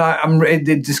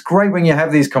 It's great when you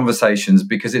have these conversations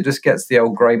because it just gets the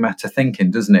old grey matter thinking,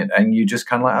 doesn't it? And you just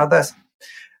kind of like, oh,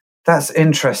 that's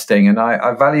interesting. And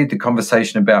I valued the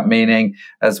conversation about meaning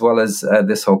as well as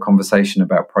this whole conversation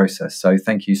about process. So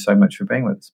thank you so much for being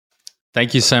with us.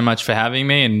 Thank you so much for having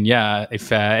me. And yeah,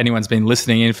 if anyone's been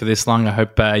listening in for this long, I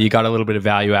hope you got a little bit of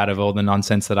value out of all the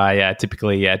nonsense that I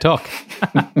typically talk.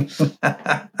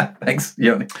 Thanks,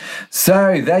 Yoni.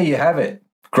 So there you have it.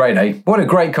 Great, eh? What a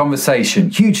great conversation.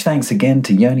 Huge thanks again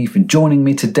to Yoni for joining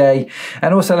me today.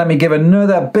 And also let me give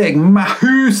another big,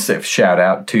 massive shout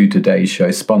out to today's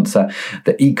show sponsor,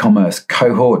 the e-commerce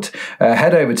cohort.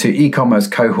 Head over to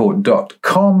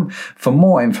ecommercecohort.com for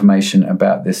more information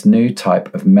about this new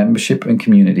type of membership and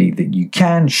community that you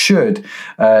should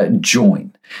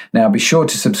join. Now, be sure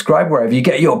to subscribe wherever you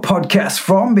get your podcasts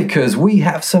from because we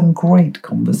have some great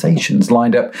conversations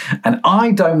lined up and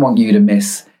I don't want you to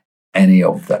miss any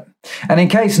of them. And in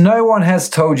case no one has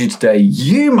told you today,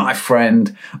 you, my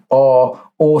friend, are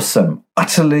awesome.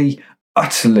 Utterly,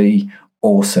 utterly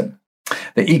awesome.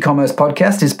 The e-commerce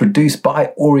podcast is produced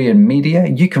by Orion Media.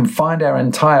 You can find our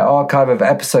entire archive of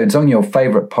episodes on your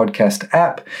favorite podcast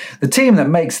app. The team that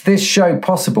makes this show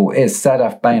possible is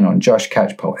Sadaf Bainon, Josh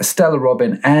Catchpole, Estella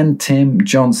Robin, and Tim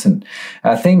Johnson.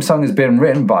 Our theme song has been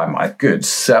written by my good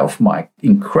self, my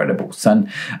incredible son.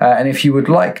 And if you would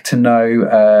like to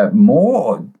know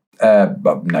more,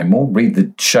 read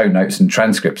the show notes and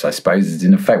transcripts, I suppose, is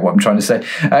in effect what I'm trying to say.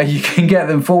 You can get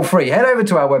them for free. Head over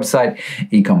to our website,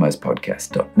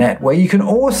 ecommercepodcast.net, where you can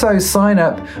also sign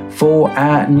up for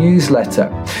our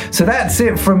newsletter. So that's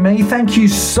it from me. Thank you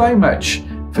so much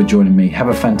for joining me. Have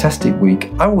a fantastic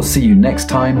week. I will see you next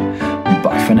time.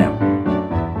 Bye for now.